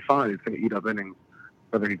expect him to be fine. He's going to eat up innings,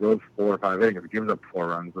 whether he goes 4 or 5 innings, if he gives up 4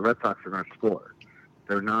 runs. The Red Sox are going to score.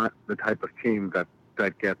 They're not the type of team that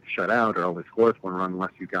gets shut out or only scores 1 run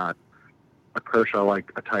unless you got a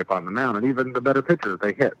Kershaw-like a type on the mound. And even the better pitchers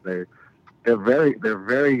they hit, they're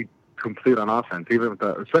very complete on offense. Even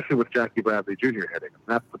especially with Jackie Bradley Jr. hitting,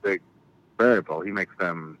 that's the big variable. He makes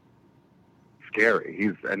them scary. He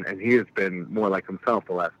has been more like himself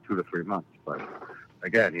the last 2 to 3 months. But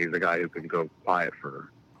again, he's a guy who can go quiet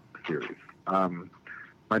for a series.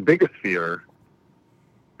 My biggest fear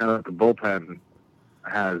now that the bullpen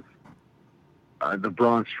has the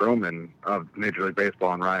Braun Strowman of Major League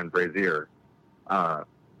Baseball and Ryan Brazier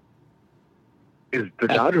is the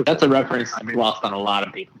Dodgers. That's a reference lost on a lot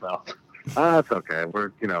of people, though. That's okay.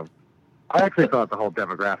 I actually thought the whole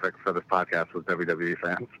demographic for this podcast was WWE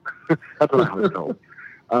fans. That's what I was told.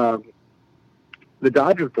 The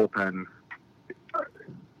Dodgers bullpen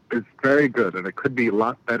is very good, and it could be a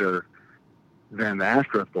lot better than the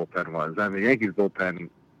Astros bullpen was, and the Yankees bullpen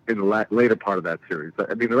in the later part of that series. The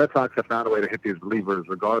Red Sox have found a way to hit these relievers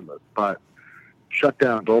regardless, but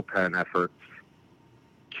shutdown bullpen efforts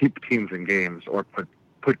keep teams in games or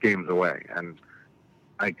put games away. And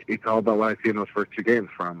it's all about what I see in those first 2 games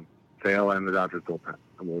from Sale and the Dodgers bullpen.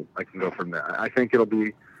 And I can go from there. I think it'll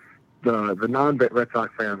be the non-Red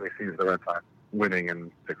Sox family sees the Red Sox winning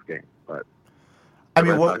in 6 games. But I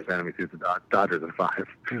mean, Red Sox fan, he sees the Dodgers in 5.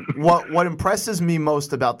 What impresses me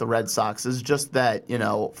most about the Red Sox is just that,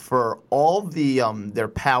 for all the their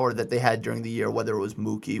power that they had during the year, whether it was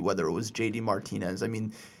Mookie, whether it was JD Martinez, I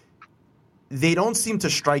mean, they don't seem to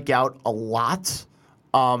strike out a lot,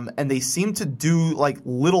 and they seem to do like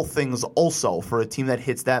little things also for a team that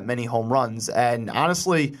hits that many home runs. And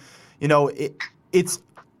honestly, it's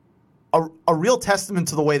a real testament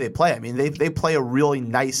to the way they play. I mean, they play a really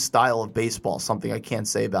nice style of baseball, something I can't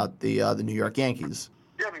say about the New York Yankees.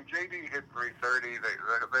 Yeah, I mean, JD hit 330.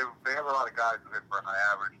 They have a lot of guys who hit for a high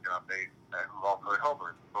average, who also hit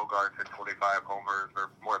homers. Bogarts hit 25 homers or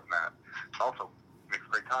more than that. Also makes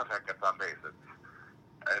great contact, gets on base.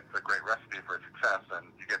 It's a great recipe for success, and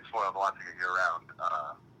you get spoiled watching it year-round.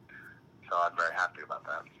 So I'm very happy about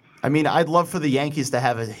that. I mean, I'd love for the Yankees to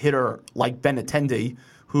have a hitter like Benintendi,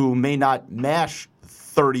 who may not mash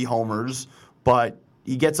 30 homers, but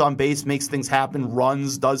he gets on base, makes things happen,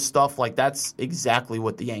 runs, does stuff. Like, that's exactly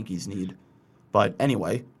what the Yankees need. But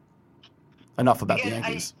anyway, enough about the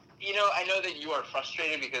Yankees. I know that you are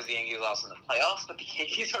frustrated because the Yankees lost in the playoffs, but the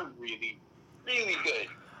Yankees are really, really good.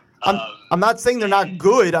 I'm not saying they're not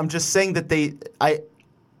good. I'm just saying that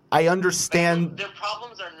I understand. Their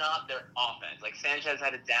problems are not their offense. Like, Sanchez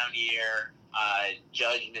had a down year.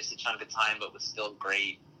 Judge missed a chunk of time, but was still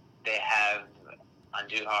great. They have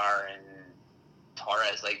Andujar and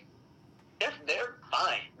Torres. Like, they're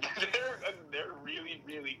fine. they're really,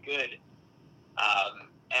 really good.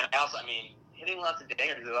 And also, hitting lots of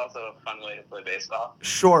dingers is also a fun way to play baseball.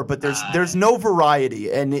 Sure, but there's no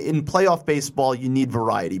variety, and in playoff baseball, you need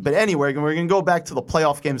variety. But anyway, we're going to go back to the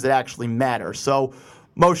playoff games that actually matter. So,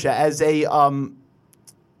 Moshe, as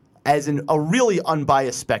a really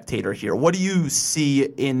unbiased spectator here, what do you see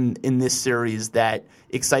in this series that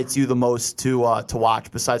excites you the most to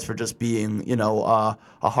watch, besides for just being a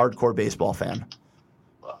hardcore baseball fan?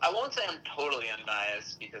 Well, I won't say I'm totally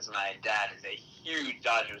unbiased because my dad is a huge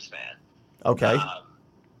Dodgers fan. Okay.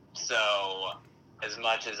 So as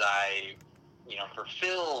much as for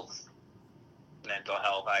Phil's mental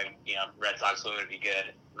health, Red Sox would be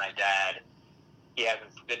good. My dad, he had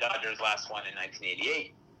the Dodgers last one in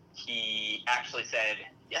 1988. He actually said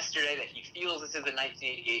yesterday that he feels this is a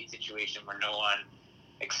 1988 situation where no one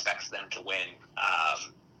expects them to win.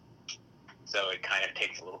 So it kind of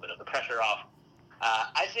takes a little bit of the pressure off.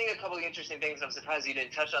 I think a couple of interesting things. I'm surprised you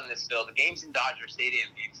didn't touch on this, Phil. The games in Dodger Stadium,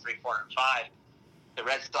 games 3, 4, and 5, the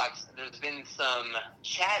Red Sox, there's been some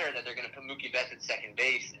chatter that they're going to put Mookie Betts at second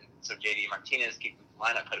base, and so JD Martinez keep him in the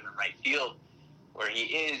lineup, put him in right field, where he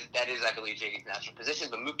is. That is, I believe, JD's natural position,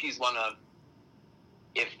 but Mookie's one of,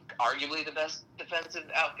 if arguably the best defensive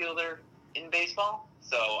outfielder in baseball.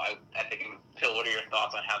 So I think, Phil, what are your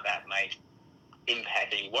thoughts on how that might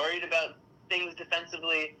impact? Are you worried about things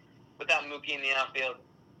defensively without Mookie in the outfield?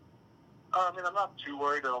 I'm not too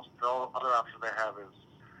worried. The other option they have is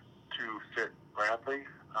to sit Bradley.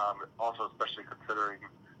 Also, especially considering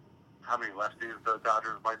how many lefties the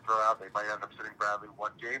Dodgers might throw out. They might end up sitting Bradley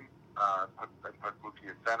one game, put Mookie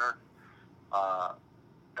at center.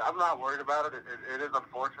 I'm not worried about it. It is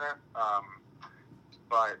unfortunate,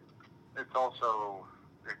 but it's also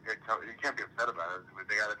you can't be upset about it.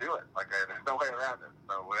 They got to do it. There's no way around it.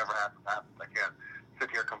 So whatever happens, happens. I can't sit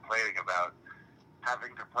here complaining about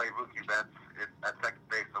having to play Mookie Betts at second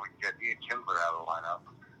base so we can get Ian Kinsler out of the lineup.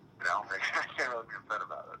 I can't really be upset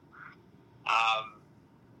about it.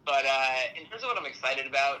 But in terms of what I'm excited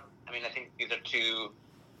about, I think these are two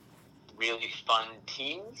really fun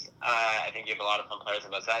teams. I think you have a lot of fun players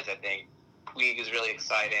on both sides. I think Puig is really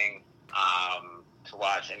exciting to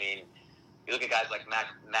watch. You look at guys like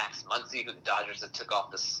Max Muncy, who the Dodgers have took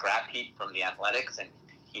off the scrap heap from the Athletics, and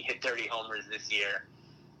he hit 30 homers this year.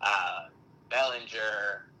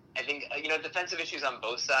 Bellinger. I think, defensive issues on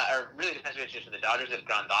both sides, or really defensive issues for the Dodgers, if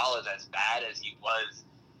Grandal is as bad as he was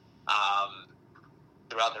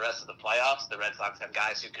throughout the rest of the playoffs, the Red Sox have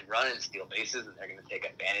guys who can run and steal bases, and they're going to take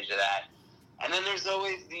advantage of that. And then there's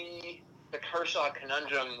always the Kershaw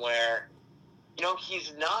conundrum where,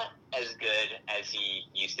 he's not as good as he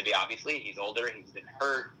used to be. Obviously, he's older, he's been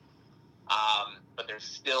hurt. But there's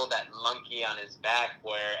still that monkey on his back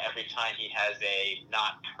where every time he has a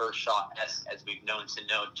not Kershaw-esque, as we've known to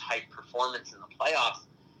know, type performance in the playoffs,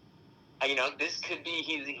 this could be,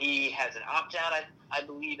 he has an opt-out, I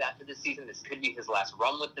believe, after this season. This could be his last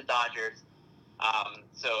run with the Dodgers.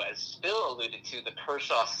 So as Phil alluded to, the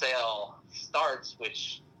Kershaw sale starts,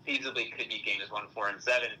 which feasibly could be games 1, 4, and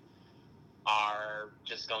 7, are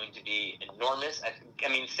just going to be enormous.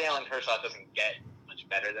 Sale and Kershaw doesn't get much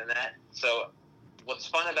better than that. So what's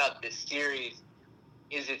fun about this series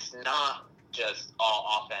is it's not just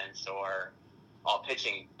all offense or all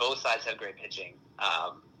pitching. Both sides have great pitching.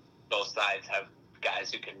 Both sides have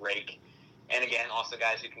guys who can rake, and again, also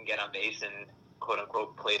guys who can get on base and quote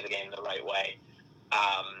unquote play the game the right way.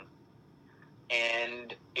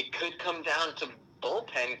 And it could come down to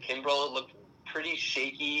bullpen. Kimbrel looked pretty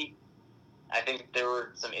shaky. I think there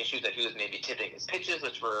were some issues that he was maybe tipping his pitches,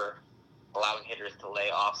 which were allowing hitters to lay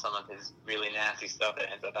off some of his really nasty stuff that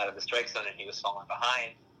ends up out of the strike zone, and he was falling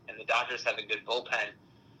behind. And the Dodgers have a good bullpen.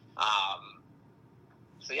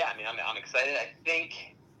 So yeah, I mean, I'm excited. I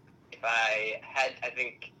think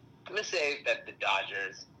I'm going to say that the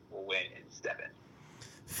Dodgers will win in 7.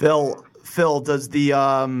 Phil, does the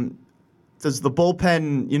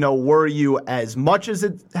bullpen, worry you as much as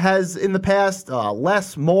it has in the past?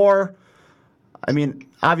 Less, more? I mean,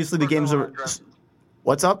 obviously the games are.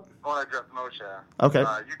 What's up? I want to address Moshe. Okay.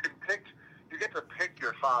 You get to pick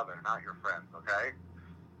your father, not your friends. Okay.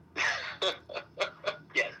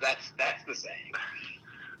 Yes, that's the saying.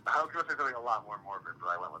 I was going to say something a lot more morbid, but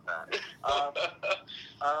I went with that.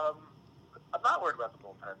 I'm not worried about the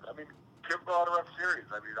bullpen. I mean, Kimbrel had a rough series.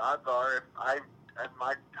 I mean, odds are if I, at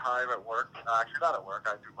my time at work, actually not at work,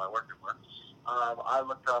 I do my work at work, I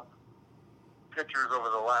looked up pitchers over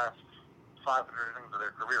the last 500 innings of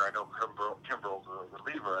their career. I know Kimbrel's a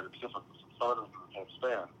reliever, and it's different. Some of them in the same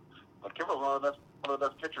span. But Kimbrel's one of the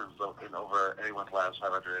best pitchers in over anyone's last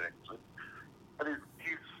 500 innings. And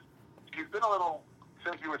he's been a little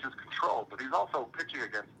since with his control, but he's also pitching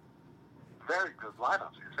against very good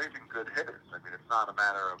lineups. He's facing good hitters. I mean, it's not a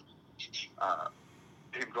matter of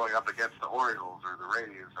him going up against the Orioles or the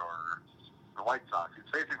Rays or the White Sox. He's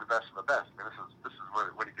facing the best of the best. I mean, this is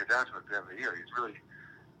when you get down to it at the end of the year. He's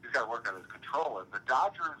got to work on his control. And the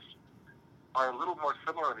Dodgers are a little more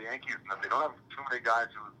similar to the Yankees in that they don't have too many guys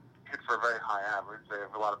who hit for a very high average. They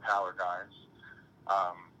have a lot of power guys.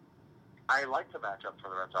 I like the matchup for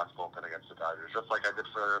the Red Sox bullpen against the Dodgers, just like I did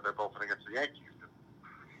for their bullpen against the Yankees.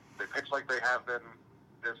 They pitch like they have been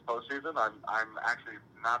this postseason. I'm actually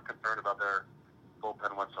not concerned about their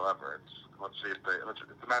bullpen whatsoever. It's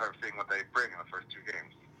a matter of seeing what they bring in the first 2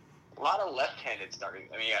 games. A lot of left-handed starting.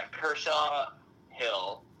 I mean, you got Kershaw,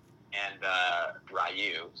 Hill, and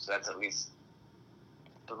Ryu. So that's at least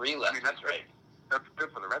 3 lefties, that's right? That's good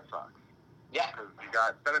for the Red Sox. Yeah. Because you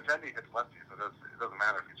got Benintendi hits lefties, so it doesn't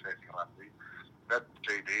matter if he's facing a lefty. That's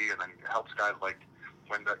JD, and then it helps guys like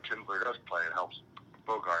when that Kinsler does play. It helps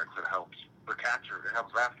Bogarts. It helps the catcher. It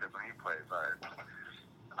helps Vasquez when he plays.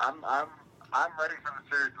 I'm ready for the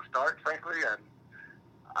series to start, frankly, and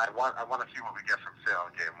I want to see what we get from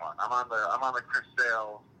Sale in Game 1. I'm on the Chris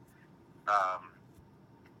Sale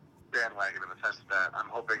bandwagon in the sense that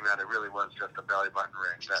I'm hoping that it really was just a belly button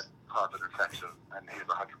ring that caused an infection, and he's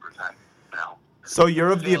 100% now. So you're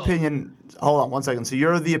of the opinion. Hold on 1 second. So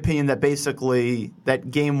you're of the opinion that basically that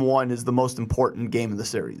Game 1 is the most important game of the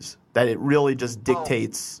series. That it really just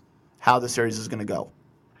dictates how the series is going to go.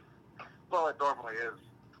 Well, it normally is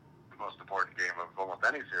the most important game of almost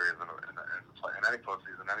any series in any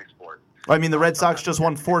postseason, any sport. I mean, the Red Sox just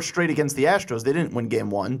won 4 straight against the Astros. They didn't win Game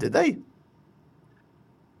 1, did they?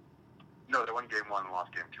 No, they won Game 1 and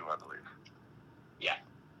lost Game 2, I believe. Yeah.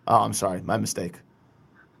 Oh, I'm sorry. My mistake.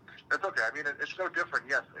 It's okay. I mean, it's no different.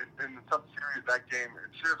 Yes, in some series, that Game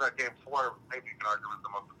 4, maybe you can argue, is the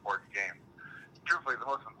most important game. Truthfully, the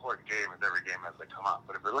most important game is every game as they come up.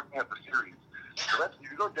 But if you're looking at the series, if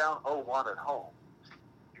you go down 0-1 at home,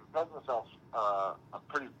 you've dug yourself a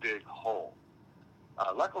pretty big hole.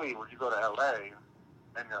 Luckily, when you go to LA,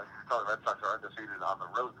 and you saw the Red Sox are undefeated on the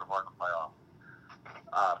road to mark the playoff,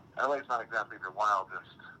 LA's not exactly the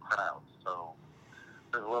wildest crowd, so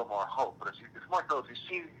there's a little more hope. But it's more so if you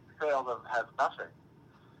see Sale that has nothing,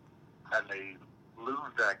 and they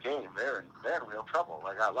lose that game, they're in real trouble.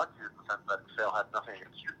 I got lucky in the sense that Sale had nothing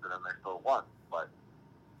against Houston, and they still won. But,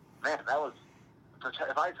 man, that was...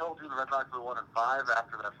 If I told you the Red Sox were 1-5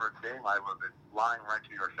 after that first game, I would have been lying right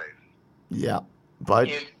to your face. Yeah, but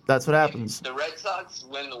that's what happens. If the Red Sox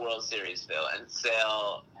win the World Series, Phil, and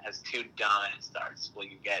Sale has 2 dominant starts, will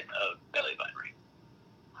you get a belly button ring?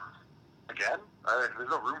 Again? There's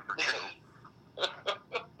no room for 2.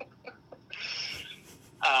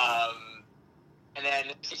 And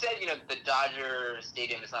then you said, the Dodger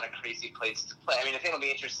Stadium is not a crazy place to play. I mean, I think it'll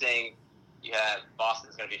be interesting. You have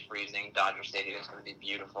Boston's going to be freezing. Dodger Stadium is going to be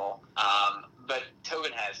beautiful. But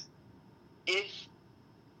Tobin has, if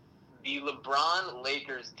the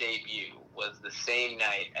LeBron-Lakers debut was the same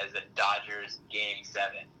night as the Dodgers Game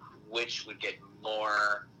 7, which would get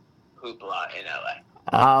more hoopla in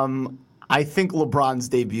LA? I think LeBron's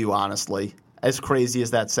debut, honestly, as crazy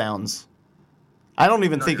as that sounds. I don't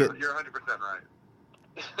even think You're 100% right.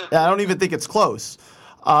 I don't even think it's close.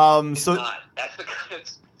 It's So not.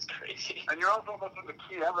 It's crazy. And you're also missing the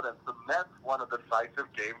key evidence. The Mets won a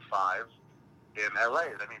decisive Game 5 in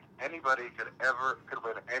L.A. That means anybody could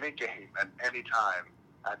win any game at any time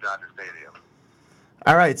at Dodger Stadium.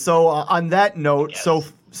 all right. So on that note, Yes.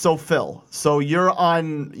 so Phil, so you're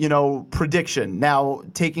on prediction now,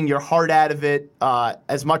 taking your heart out of it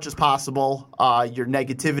as much as possible. Your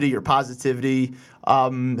negativity, your positivity.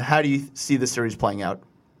 How do you see the series playing out?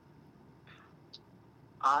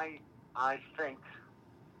 I think.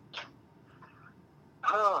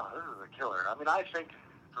 Oh, this is a killer. I mean, I think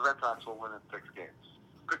the Red Sox will win in 6 games.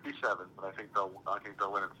 Could be 7, but I think they'll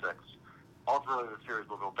win in 6. Ultimately, the series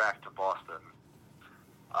will go back to Boston.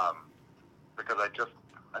 Because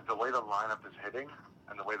the way the lineup is hitting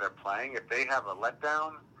and the way they're playing, if they have a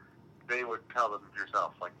letdown, they would tell them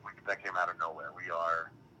yourself, that came out of nowhere.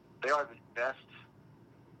 They are the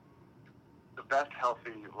best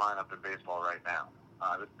healthy lineup in baseball right now.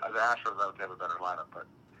 The Astros, I would say, have a better lineup, but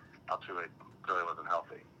Altuve really wasn't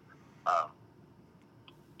healthy.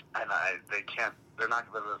 They're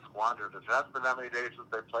not going to squander this. It hasn't been that many days since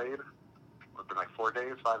they played. It's been 4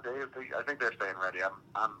 days, 5 days. I think they're staying ready.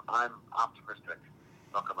 I'm optimistic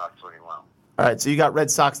they'll come out swinging well. All right. So you got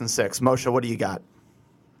Red Sox in 6. Moshe, what do you got?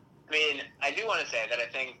 I mean, I do want to say that I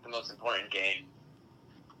think the most important game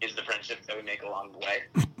is the friendships that we make along the way.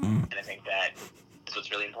 And I think that is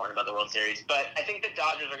what's really important about the World Series. But I think the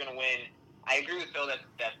Dodgers are going to win. I agree with Phil that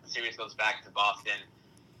the series goes back to Boston.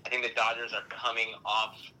 I think the Dodgers are coming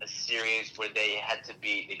off a series where they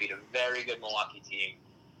beat a very good Milwaukee team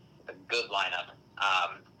with a good lineup.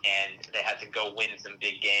 And they had to go win some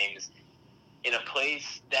big games in a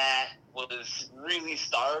place that was really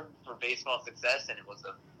starved for baseball success, and it was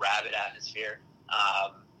a rabid atmosphere.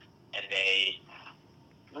 And they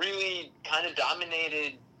really kind of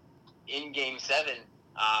dominated in Game 7.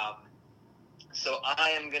 So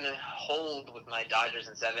I am going to hold with my Dodgers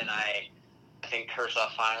in 7. I think Kershaw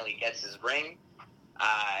finally gets his ring,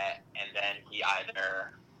 and then he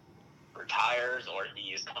either retires or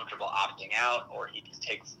he is comfortable opting out, or he just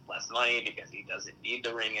takes less money because he doesn't need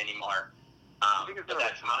the ring anymore. You think he's going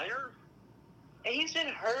to retire? He's been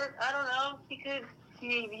hurt. I don't know. He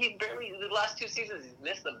barely, the last 2 seasons, he's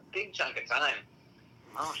missed a big chunk of time.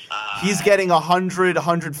 He's getting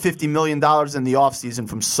 $150 million in the offseason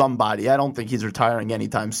from somebody. I don't think he's retiring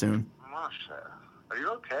anytime soon. Moshe, are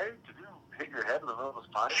you okay? Did you hit your head in the middle of this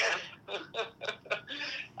podcast?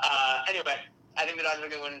 Anyway, I think the Dodgers are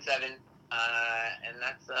going to win in 7, and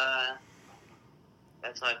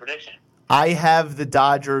that's my prediction. I have the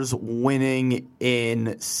Dodgers winning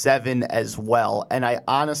in 7 as well, and I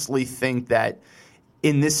honestly think that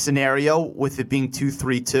in this scenario, with it being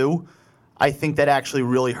 2-3-2, I think that actually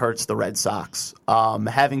really hurts the Red Sox.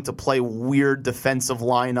 Having to play weird defensive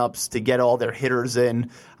lineups to get all their hitters in,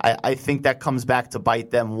 I think that comes back to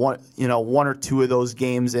bite them. One or two of those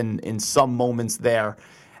games in some moments there.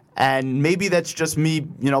 And maybe that's just me,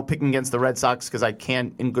 picking against the Red Sox because I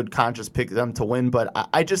can't in good conscience pick them to win. But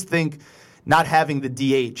I just think not having the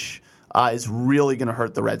DH is really going to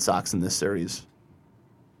hurt the Red Sox in this series.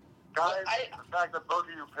 Guys, the fact that both of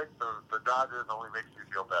you picked the Dodgers only makes me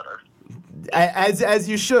feel better. As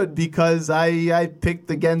you should, because I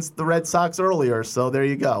picked against the Red Sox earlier. So there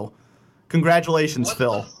you go. Congratulations,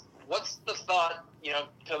 Phil. What's the thought?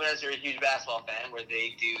 Tobin, as you're a huge basketball fan, where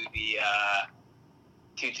they do the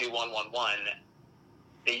 2-2-1-1-1.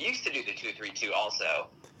 They used to do the 2-3-2 also.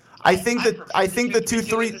 I think the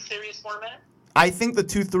 2-3 series format. I think the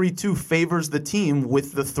 2-3-2 favors the team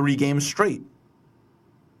with the 3 games straight.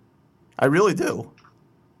 I really do.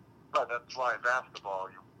 But that's why in basketball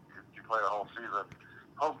you play the whole season.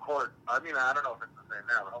 Home court, I don't know if it's the same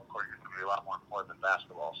now, but home court used to be a lot more important than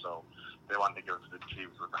basketball, so they wanted to give it to the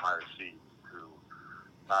teams with the higher seeds who,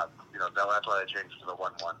 that's why they changed to the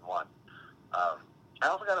 1-1-1. I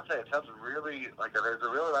also got to say, it sounds really, there's a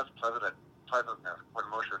really less pleasantness when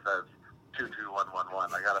Moshe says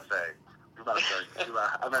 2-2-1-1-1. I got to say, I'm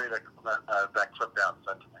ready to that clip down and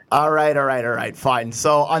send to me. All right, fine.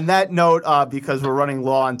 So on that note, because we're running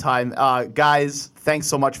low on time, guys, thanks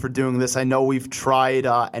so much for doing this. I know we've tried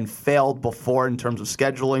and failed before in terms of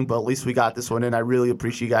scheduling, but at least we got this one in. I really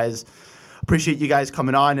appreciate you guys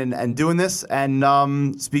coming on and doing this,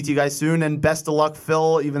 and speak to you guys soon, and best of luck,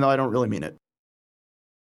 Phil, even though I don't really mean it.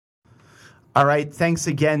 All right, thanks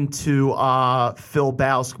again to Phil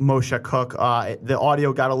Bausk, Moshe Cook. The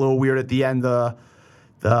audio got a little weird at the end. The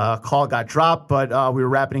call got dropped, but we were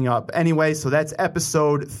wrapping up anyway. So that's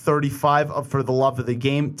episode 35 of For the Love of the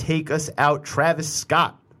Game. Take us out, Travis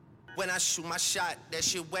Scott. When I shoot my shot, that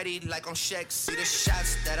shit wetty like on Shaq. See the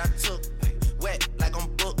shots that I took, wet like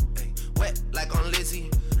on Book. wet like on Lizzie.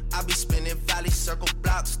 I be spinning valley circle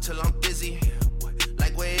blocks till I'm busy.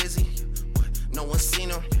 Like where is he? No one seen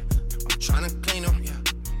him. I'm trying to clean him.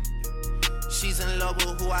 She's in love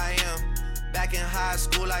with who I am. Back in high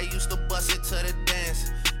school, I used to bust it to the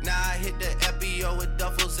dance. Now I hit the FBO with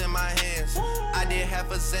duffels in my hands. I did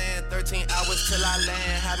half a Zan, 13 hours till I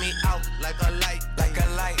land. Had me out like a light, like a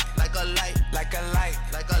light, like a light, like a light,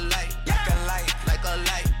 like a light, like a light, like a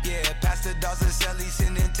light. Yeah, Pastor Dawson Sally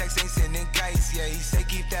sending texts, ain't sending kites. Yeah, he say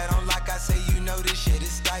keep that on like I say, you know this shit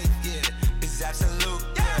is tight. Yeah, it's absolute.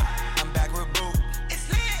 Yeah, I'm back with Boo. It's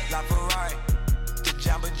lit. La Ferrari to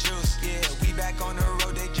Jamba Juice. Yeah, we back on the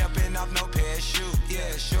road, they jumping off no parachute. Yeah,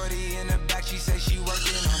 shorty in the back, she say she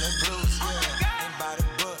working on the blues. Yeah, ain't by the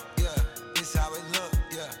book. Yeah, it's how it look.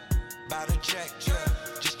 Yeah, by the check. Yeah,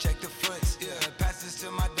 just check the foots. Yeah, pass this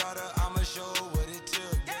to my daughter, I'ma show her what it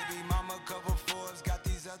took. Baby mama cover Forbes, got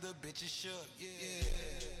these other bitches shook. Yeah.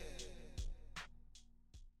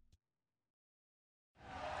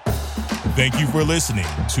 Thank you for listening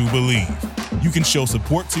to Believe. You can show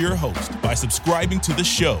support to your host by subscribing to the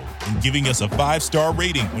show and giving us a 5-star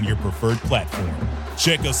rating on your preferred platform.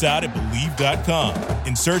 Check us out at Believe.com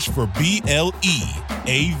and search for BLEAV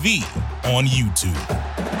on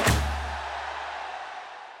YouTube.